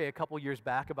survey a couple years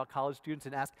back about college students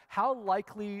and asked, how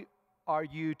likely are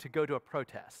you to go to a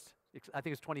protest? I think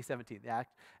it was 2017. They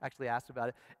actually asked about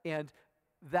it. And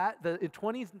in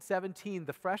 2017,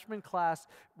 the freshman class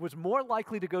was more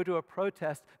likely to go to a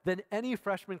protest than any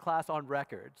freshman class on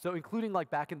record. So including like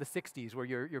back in the 60s where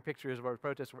your pictures of our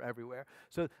protests were everywhere.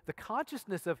 So the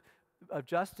consciousness of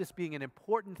justice being an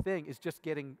important thing is just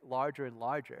getting larger and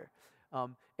larger.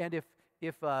 And if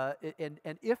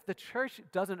the church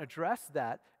doesn't address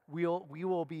that, we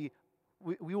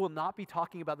will not be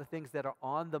talking about the things that are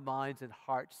on the minds and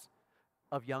hearts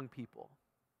of young people.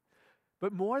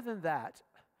 But more than that,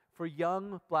 for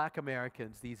young Black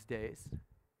Americans these days,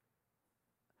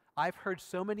 I've heard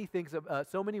so many things,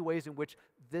 so many ways in which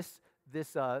this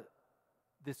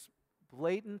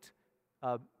blatant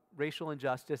racial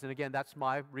injustice, and again, that's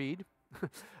my read,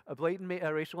 A blatant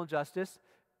racial injustice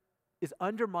is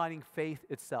undermining faith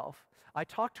itself. I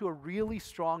talked to a really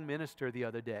strong minister the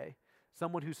other day,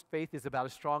 someone whose faith is about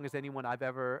as strong as anyone I've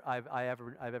ever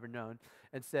known,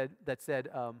 and said,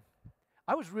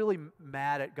 I was really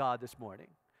mad at God this morning.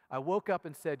 I woke up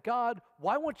and said, God,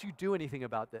 why won't you do anything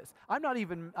about this? I'm not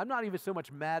even so much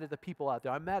mad at the people out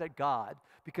there. I'm mad at God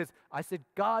because I said,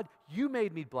 God, you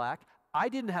made me black. I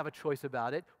didn't have a choice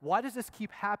about it. Why does this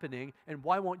keep happening, and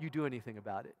why won't you do anything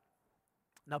about it?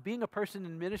 Now, being a person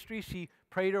in ministry, she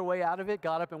prayed her way out of it,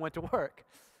 got up and went to work.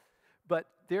 But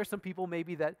there are some people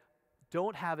maybe that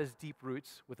don't have as deep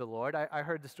roots with the Lord. I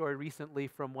heard the story recently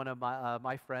from one of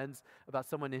my friends about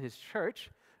someone in his church.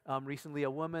 Recently,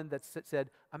 a woman that said,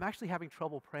 I'm actually having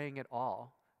trouble praying at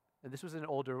all. And this was an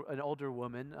older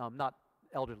woman, not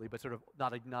elderly, but sort of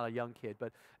not a young kid,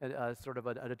 but sort of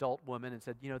an adult woman, and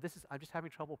said, I'm just having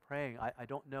trouble praying. I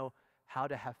don't know how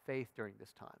to have faith during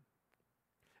this time.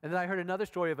 And then I heard another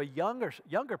story of a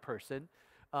younger person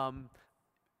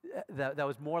that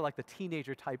was more like the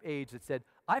teenager type age that said,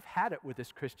 I've had it with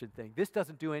this Christian thing. This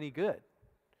doesn't do any good.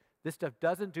 This stuff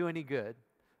doesn't do any good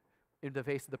in the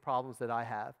face of the problems that I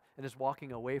have, and is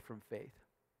walking away from faith.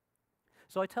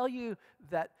 So I tell you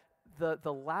that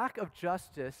the lack of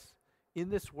justice in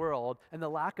this world and the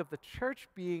lack of the church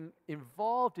being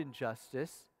involved in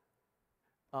justice,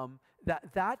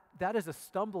 that is a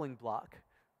stumbling block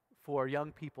for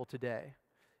young people today.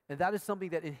 And that is something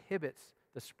that inhibits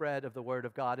the spread of the Word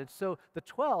of God. And so the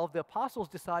apostles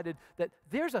decided that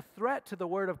there's a threat to the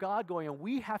Word of God going, and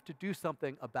we have to do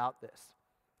something about this.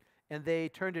 And they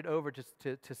turned it over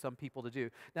to some people to do.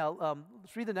 Now,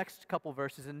 let's read the next couple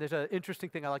verses, and there's an interesting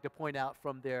thing I'd like to point out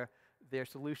from their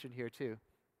solution here too.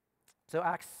 So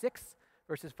Acts 6,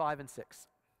 verses 5 and 6.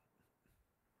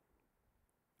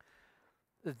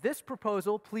 This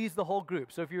proposal pleased the whole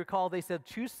group. So if you recall, they said,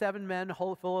 choose 7 men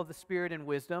full of the Spirit and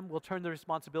wisdom. We'll turn the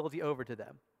responsibility over to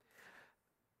them.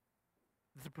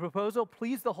 The proposal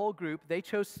pleased the whole group. They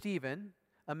chose Stephen,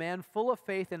 a man full of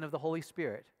faith and of the Holy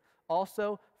Spirit.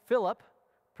 Also, Philip,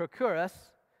 Prochorus,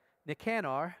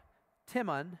 Nicanor,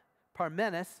 Timon,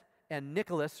 Parmenas, and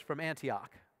Nicholas from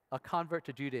Antioch, a convert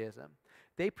to Judaism.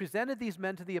 They presented these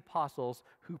men to the apostles,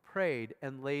 who prayed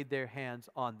and laid their hands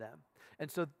on them. And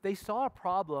so they saw a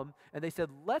problem, and they said,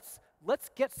 let's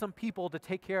get some people to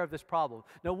take care of this problem.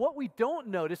 Now, what we don't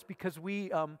notice, because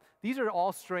these are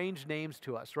all strange names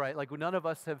to us, right? Like none of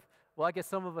us have, well, I guess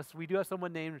some of us, we do have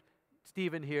someone named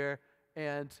Stephen here,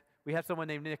 and we have someone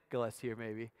named Nicholas here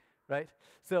maybe, right?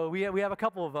 So we have a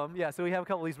couple of them. Yeah, so we have a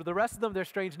couple of these, but the rest of them, they're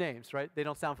strange names, right? They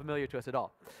don't sound familiar to us at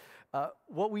all.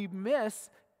 What we miss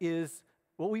is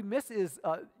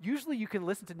usually you can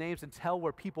listen to names and tell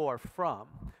where people are from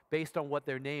based on what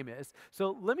their name is.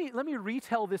 So let me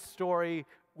retell this story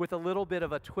with a little bit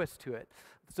of a twist to it.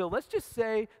 So let's just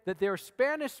say that there are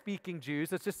Spanish-speaking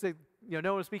Jews. Let's just say,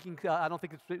 no one speaking, I don't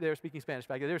think they were speaking Spanish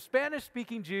back then. There are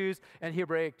Spanish-speaking Jews and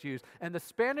Hebraic Jews. And the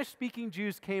Spanish-speaking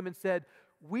Jews came and said,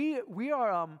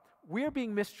 we're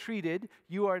being mistreated.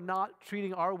 You are not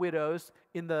treating our widows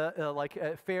in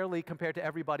the fairly compared to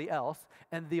everybody else.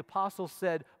 And the apostles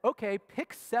said, okay,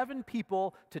 pick 7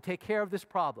 people to take care of this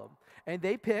problem. And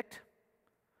they picked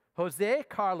Jose,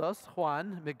 Carlos,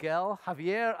 Juan, Miguel,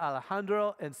 Javier,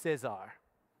 Alejandro, and Cesar.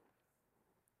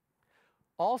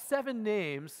 All 7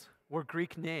 names were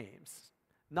Greek names.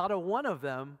 Not a one of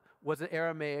them was an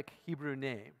Aramaic Hebrew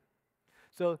name.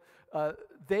 So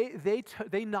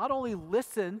they not only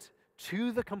listened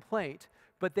to the complaint,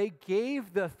 but they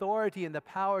gave the authority and the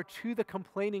power to the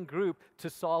complaining group to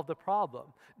solve the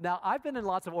problem. Now, I've been in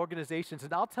lots of organizations,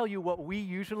 and I'll tell you what we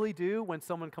usually do when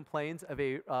someone complains of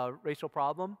a racial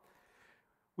problem.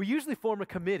 We usually form a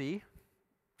committee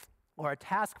or a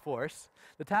task force.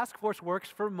 The task force works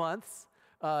for months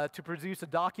to produce a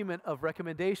document of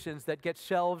recommendations that gets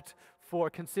shelved for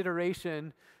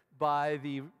consideration by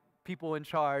the people in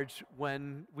charge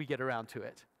when we get around to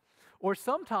it. Or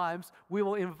sometimes we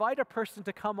will invite a person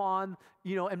to come on,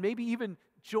 and maybe even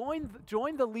join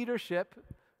the leadership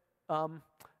on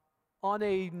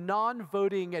a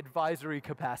non-voting advisory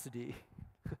capacity.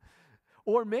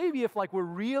 Or maybe if we're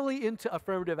really into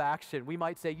affirmative action, we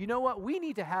might say, you know what, we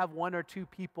need to have 1 or 2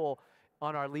 people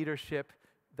on our leadership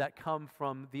that come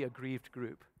from the aggrieved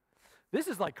group. This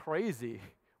is crazy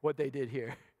what they did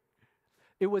here.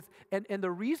 It was, and the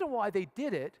reason why they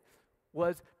did it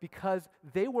was because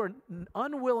they were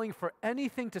unwilling for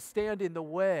anything to stand in the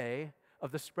way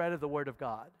of the spread of the Word of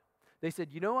God. They said,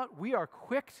 you know what, we are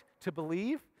quick to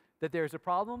believe that there's a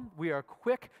problem. We are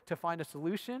quick to find a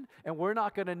solution, and we're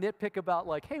not going to nitpick about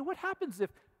hey, what happens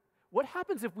if what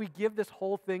happens if we give this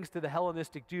whole thing to the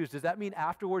Hellenistic Jews? Does that mean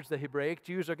afterwards the Hebraic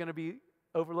Jews are going to be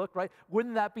overlooked, right?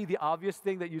 Wouldn't that be the obvious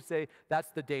thing that you say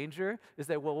that's the danger? Is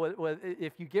that, well,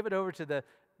 if you give it over to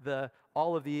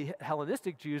all of the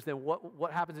Hellenistic Jews, then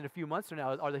what happens in a few months from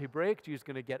now? Are the Hebraic Jews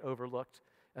going to get overlooked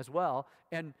as well?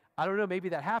 And I don't know, maybe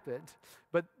that happened,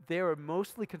 but they were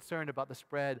mostly concerned about the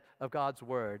spread of God's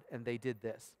word, and they did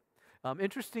this.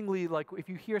 Interestingly, like if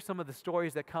you hear some of the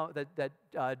stories that come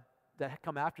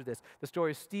after this, the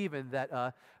story of Stephen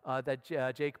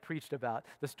that Jake preached about,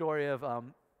 the story of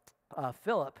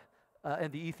Philip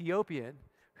and the Ethiopian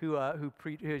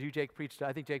who Jake preached.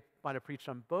 I think Jake might have preached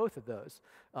on both of those,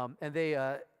 and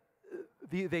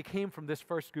they came from this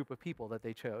first group of people that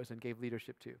they chose and gave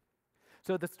leadership to.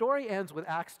 So the story ends with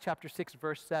Acts chapter 6,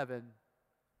 verse 7.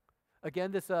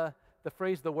 Again, the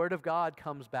phrase "the word of God"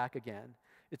 comes back again.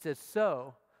 It says,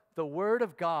 "So the word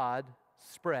of God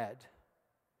spread.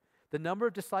 The number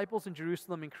of disciples in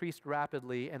Jerusalem increased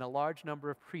rapidly, and a large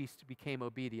number of priests became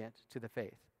obedient to the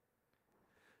faith."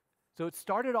 So it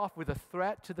started off with a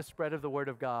threat to the spread of the word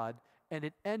of God, and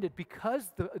it ended,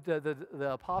 because the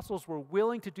apostles were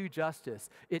willing to do justice,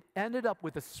 it ended up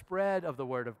with the spread of the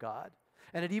word of God.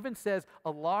 And it even says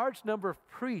a large number of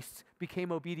priests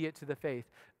became obedient to the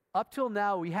faith. Up till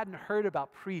now, we hadn't heard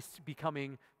about priests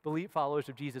becoming followers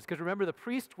of Jesus. Because remember, the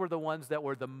priests were the ones that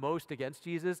were the most against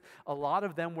Jesus. A lot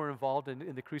of them were involved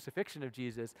in the crucifixion of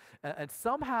Jesus. And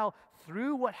somehow,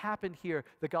 through what happened here,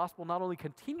 the gospel not only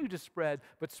continued to spread,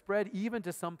 but spread even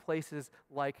to some places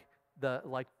like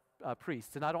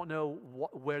priests. And I don't know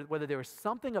whether there was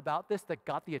something about this that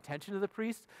got the attention of the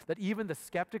priests, that even the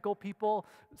skeptical people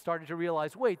started to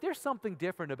realize, wait, there's something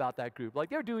different about that group.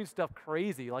 Like, they're doing stuff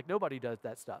crazy, like nobody does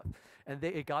that stuff. And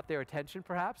it got their attention,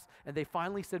 perhaps, and they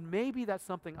finally said, maybe that's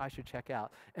something I should check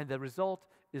out. And the result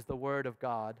is the word of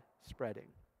God spreading.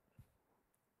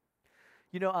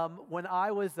 You know, when I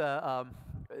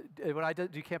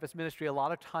do campus ministry, a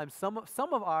lot of times some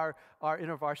of our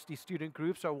InterVarsity student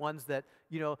groups are ones that,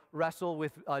 you know, wrestle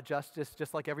with justice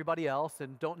just like everybody else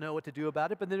and don't know what to do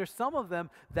about it. But then there's some of them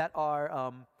that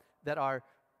are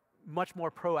much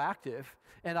more proactive.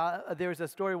 And there was a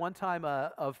story one time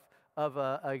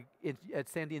in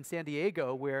San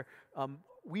Diego where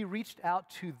we reached out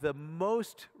to the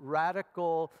most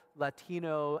radical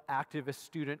Latino activist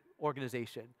student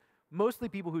organization. Mostly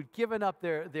people who'd given up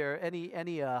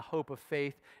any hope of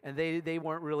faith, and they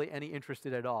weren't really any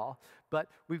interested at all. But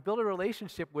we've built a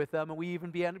relationship with them, and we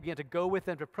even began to go with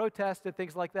them to protest and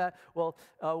things like that. Well,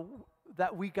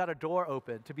 that we got a door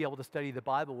open to be able to study the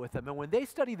Bible with them. And when they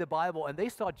studied the Bible and they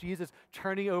saw Jesus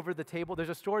turning over the table, there's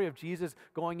a story of Jesus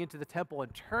going into the temple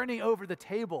and turning over the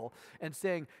table and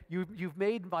saying, "You've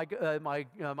made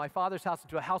my father's house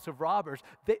into a house of robbers."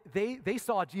 They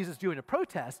saw Jesus doing a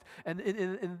protest, and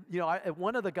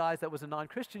one of the guys that was a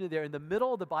non-Christian in there, in the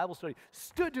middle of the Bible study,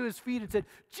 stood to his feet and said,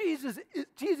 Jesus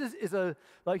is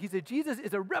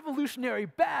a revolutionary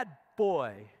bad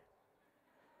boy."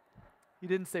 He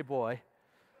didn't say boy.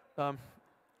 And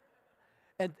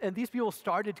these people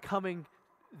started coming.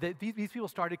 These people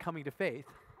started coming to faith.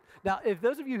 Now, if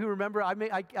those of you who remember,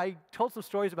 I told some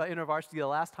stories about InterVarsity the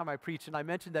last time I preached, and I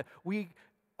mentioned that we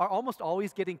are almost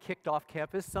always getting kicked off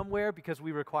campus somewhere because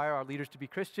we require our leaders to be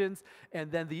Christians,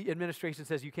 and then the administration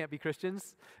says you can't be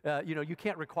Christians. You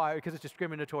can't require, because it's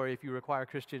discriminatory if you require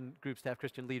Christian groups to have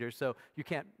Christian leaders, so you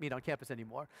can't meet on campus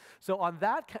anymore. So on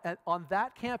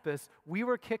that campus, we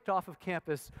were kicked off of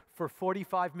campus for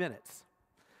 45 minutes,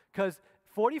 because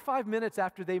 45 minutes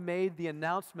after they made the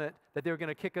announcement that they were going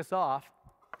to kick us off,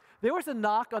 there was a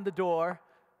knock on the door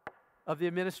of the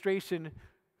administration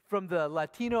from the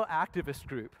Latino activist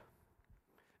group.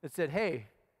 It said, "Hey,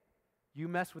 you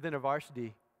mess with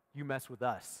InterVarsity, you mess with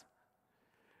us."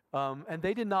 And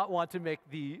they did not want to make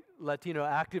the Latino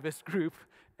activist group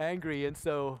angry, and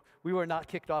so we were not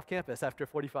kicked off campus after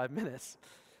 45 minutes.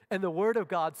 And the word of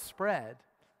God spread.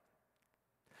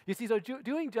 You see, so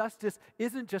doing justice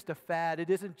isn't just a fad. It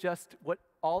isn't just what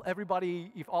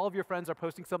everybody, if all of your friends are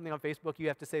posting something on Facebook, you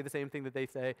have to say the same thing that they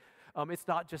say. It's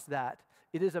not just that.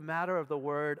 It is a matter of the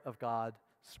word of God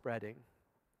spreading.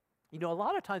 You know, a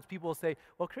lot of times people will say,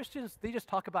 well, Christians, they just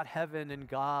talk about heaven and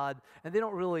God, and they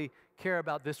don't really care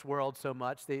about this world so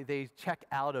much. They check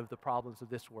out of the problems of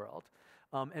this world.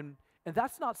 And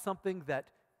that's not something that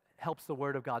helps the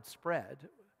word of God spread.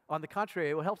 On the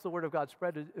contrary, what helps the word of God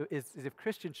spread is if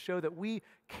Christians show that we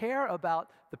care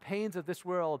about the pains of this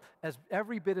world as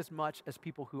every bit as much as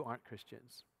people who aren't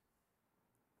Christians.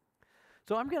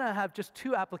 So I'm going to have just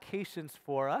two applications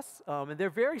for us, and they're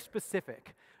very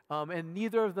specific. And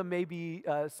neither of them maybe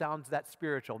sounds that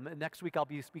spiritual. Next week I'll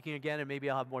be speaking again, and maybe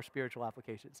I'll have more spiritual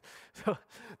applications. So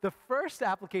the first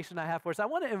application I have for us, I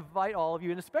want to invite all of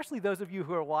you, and especially those of you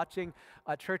who are watching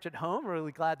church at home, I'm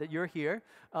really glad that you're here.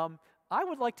 I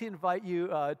would like to invite you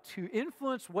to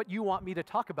influence what you want me to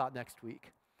talk about next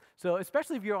week. So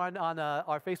especially if you're on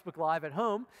our Facebook Live at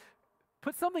home,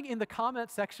 put something in the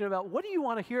comment section about what do you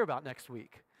want to hear about next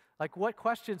week? Like, what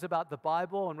questions about the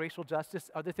Bible and racial justice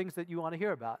are the things that you want to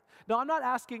hear about? No, I'm not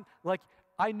asking, like,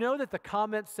 I know that the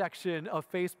comment section of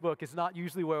Facebook is not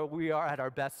usually where we are at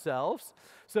our best selves.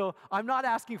 So I'm not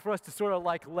asking for us to sort of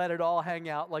like let it all hang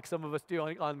out like some of us do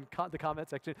on the comment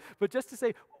section, but just to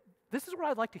say, this is what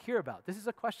I'd like to hear about. This is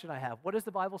a question I have. What does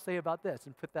the Bible say about this?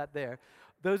 And put that there.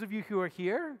 Those of you who are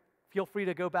here, feel free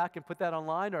to go back and put that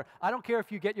online, or I don't care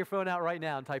if you get your phone out right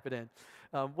now and type it in.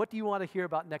 What do you want to hear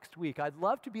about next week? I'd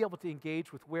love to be able to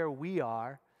engage with where we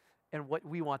are and what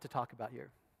we want to talk about here.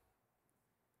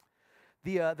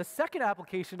 The second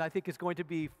application, I think, is going to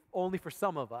be only for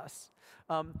some of us.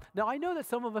 Now, I know that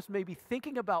some of us may be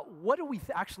thinking about what do we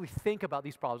actually think about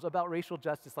these problems, about racial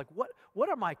justice? Like, what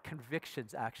are my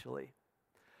convictions, actually?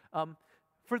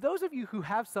 For those of you who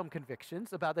have some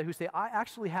convictions about that, who say, I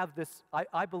actually have this,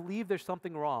 I believe there's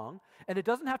something wrong, and it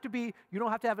doesn't have to be, you don't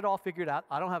have to have it all figured out.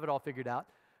 I don't have it all figured out.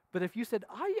 But if you said,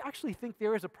 I actually think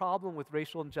there is a problem with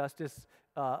racial injustice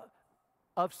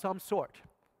of some sort,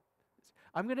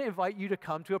 I'm going to invite you to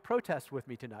come to a protest with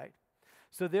me tonight.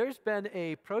 So there's been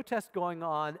a protest going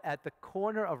on at the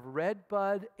corner of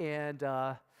Redbud and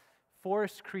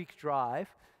Forest Creek Drive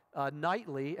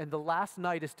nightly, and the last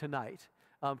night is tonight.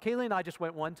 Kaylee and I just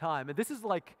went one time, and this is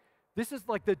like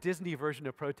the Disney version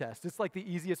of protest. It's like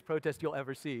the easiest protest you'll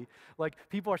ever see. Like,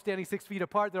 people are standing 6 feet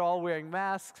apart. They're all wearing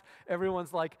masks.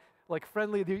 Everyone's like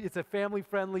friendly. It's a family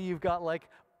friendly. You've got like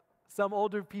some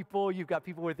older people. You've got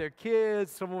people with their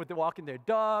kids. Someone with walking their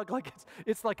dog. Like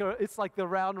it's like the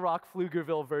Round Rock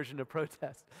Pflugerville version of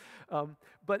protest.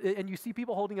 And you see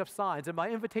people holding up signs. And my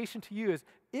invitation to you is,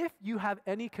 if you have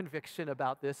any conviction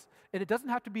about this, and it doesn't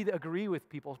have to be to agree with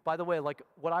people. By the way, like,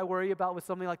 what I worry about with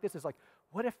something like this is like,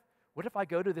 what if I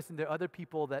go to this and there are other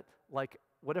people that, like,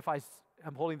 what if I'm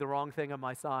holding the wrong thing on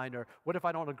my sign? Or what if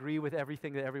I don't agree with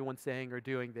everything that everyone's saying or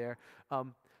doing there?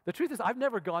 The truth is, I've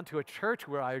never gone to a church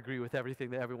where I agree with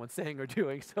everything that everyone's saying or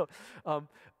doing. So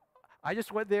I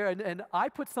just went there and I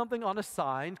put something on a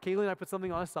sign. Kaylee and I put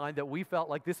something on a sign that we felt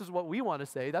like this is what we want to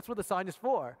say. That's what the sign is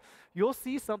for. You'll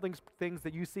see things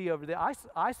that you see over there.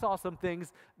 I saw some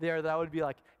things there that I would be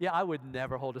like, yeah, I would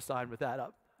never hold a sign with that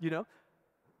up. You know,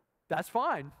 that's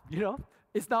fine. You know,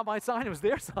 it's not my sign. It was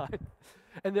their sign.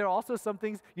 And there are also some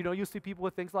things, you know, you'll see people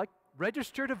with things like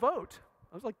register to vote.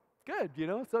 I was like, good, you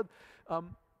know. So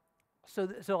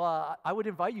I would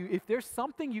invite you, if there's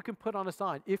something you can put on a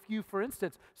sign, if you, for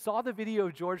instance, saw the video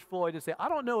of George Floyd and say, I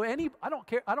don't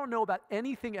know about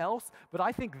anything else, but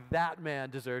I think that man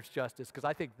deserves justice because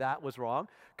I think that was wrong.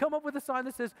 Come up with a sign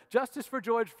that says, justice for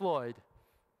George Floyd.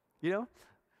 You know?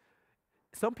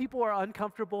 Some people are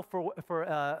uncomfortable for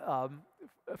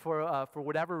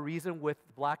whatever reason with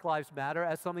Black Lives Matter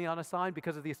as something on a sign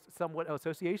because of these somewhat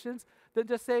associations. Then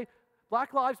just say,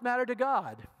 Black Lives Matter to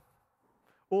God.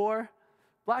 Or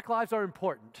Black lives are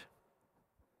important.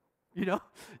 You know,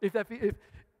 if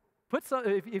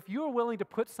you are willing to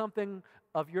put something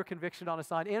of your conviction on a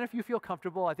sign, and if you feel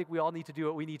comfortable, I think we all need to do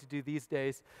what we need to do these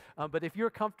days. But if you're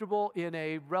comfortable in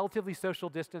a relatively social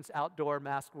distance, outdoor,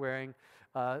 mask-wearing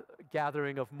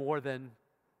gathering of more than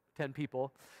 10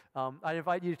 people, I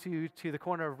invite you to the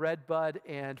corner of Redbud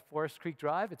and Forest Creek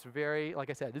Drive. It's very, like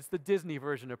I said, it's the Disney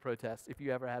version of protest, if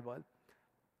you ever had one.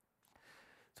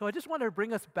 So I just want to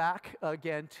bring us back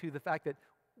again to the fact that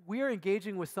we're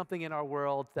engaging with something in our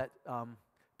world that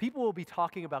people will be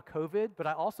talking about COVID, but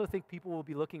I also think people will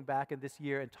be looking back in this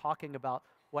year and talking about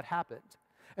what happened.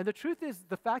 And the truth is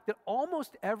the fact that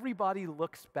almost everybody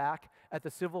looks back at the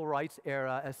civil rights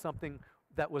era as something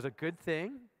that was a good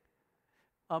thing.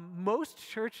 Most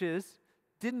churches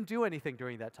didn't do anything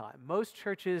during that time. Most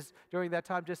churches during that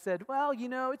time just said, well, you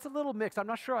know, it's a little mixed. I'm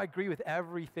not sure I agree with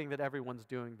everything that everyone's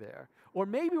doing there. Or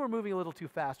maybe we're moving a little too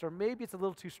fast, or maybe it's a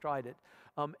little too strident.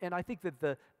 And I think that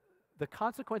the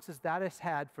consequences that has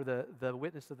had for the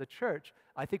witness of the church,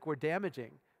 I think were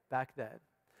damaging back then.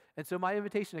 And so my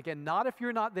invitation, again, not if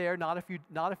you're not there, not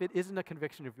if it isn't a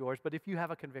conviction of yours, but if you have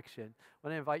a conviction, I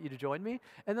want to invite you to join me.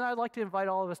 And then I'd like to invite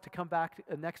all of us to come back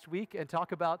next week and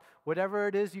talk about whatever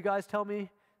it is you guys tell me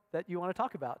that you want to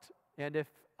talk about. And if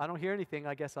I don't hear anything,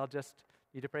 I guess I'll just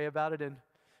need to pray about it and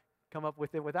come up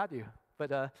with it without you.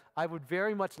 But I would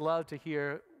very much love to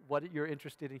hear what you're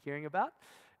interested in hearing about.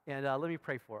 And let me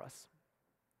pray for us.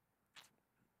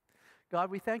 God,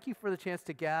 we thank you for the chance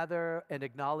to gather and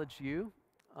acknowledge you.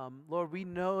 Lord, we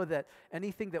know that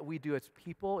anything that we do as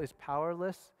people is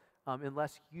powerless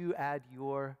unless you add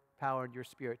your power and your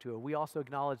spirit to it. We also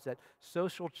acknowledge that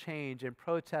social change and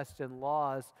protests and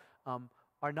laws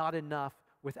are not enough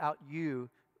without you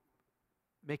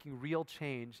making real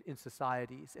change in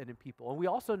societies and in people. And we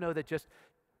also know that just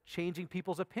changing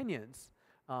people's opinions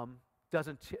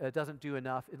doesn't do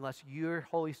enough unless your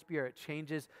Holy Spirit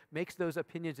makes those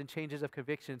opinions and changes of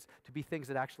convictions to be things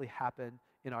that actually happen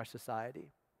in our society.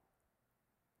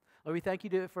 Lord, we thank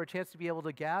you for a chance to be able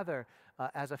to gather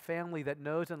as a family that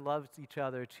knows and loves each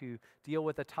other to deal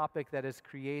with a topic that has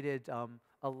created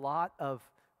a lot of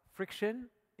friction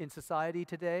in society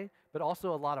today, but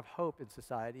also a lot of hope in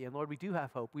society. And Lord, we do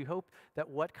have hope. We hope that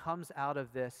what comes out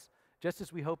of this, just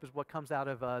as we hope is what comes out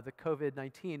of the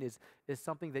COVID-19, is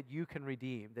something that you can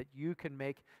redeem, that you can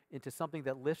make into something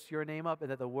that lifts your name up and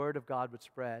that the Word of God would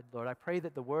spread. Lord, I pray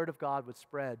that the Word of God would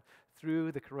spread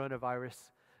through the coronavirus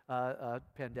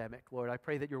pandemic. Lord, I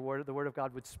pray that the Word of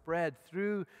God would spread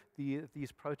through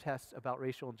these protests about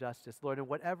racial injustice. Lord, and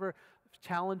whatever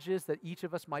challenges that each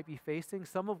of us might be facing,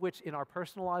 some of which in our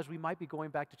personal lives we might be going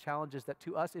back to challenges that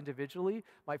to us individually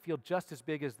might feel just as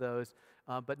big as those,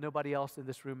 but nobody else in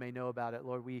this room may know about it.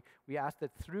 Lord, we ask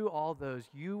that through all those,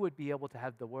 you would be able to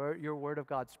have your Word of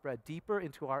God spread deeper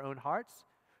into our own hearts,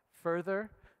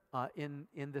 further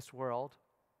in this world.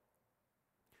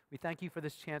 We thank you for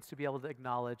this chance to be able to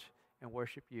acknowledge and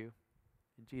worship you.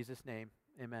 In Jesus' name,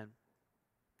 amen.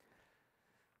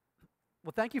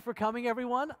 Well, thank you for coming,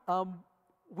 everyone. Are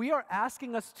we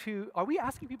asking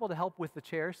people to help with the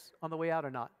chairs on the way out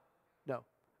or not? No.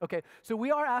 Okay, so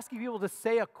we are asking people to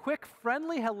say a quick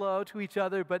friendly hello to each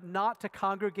other, but not to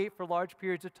congregate for large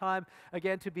periods of time.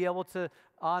 Again, to be able to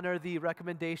honor the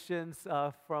recommendations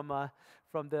from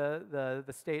the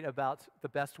state about the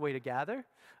best way to gather.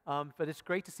 But it's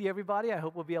great to see everybody. I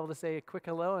hope we'll be able to say a quick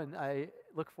hello, and I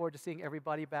look forward to seeing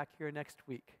everybody back here next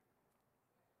week.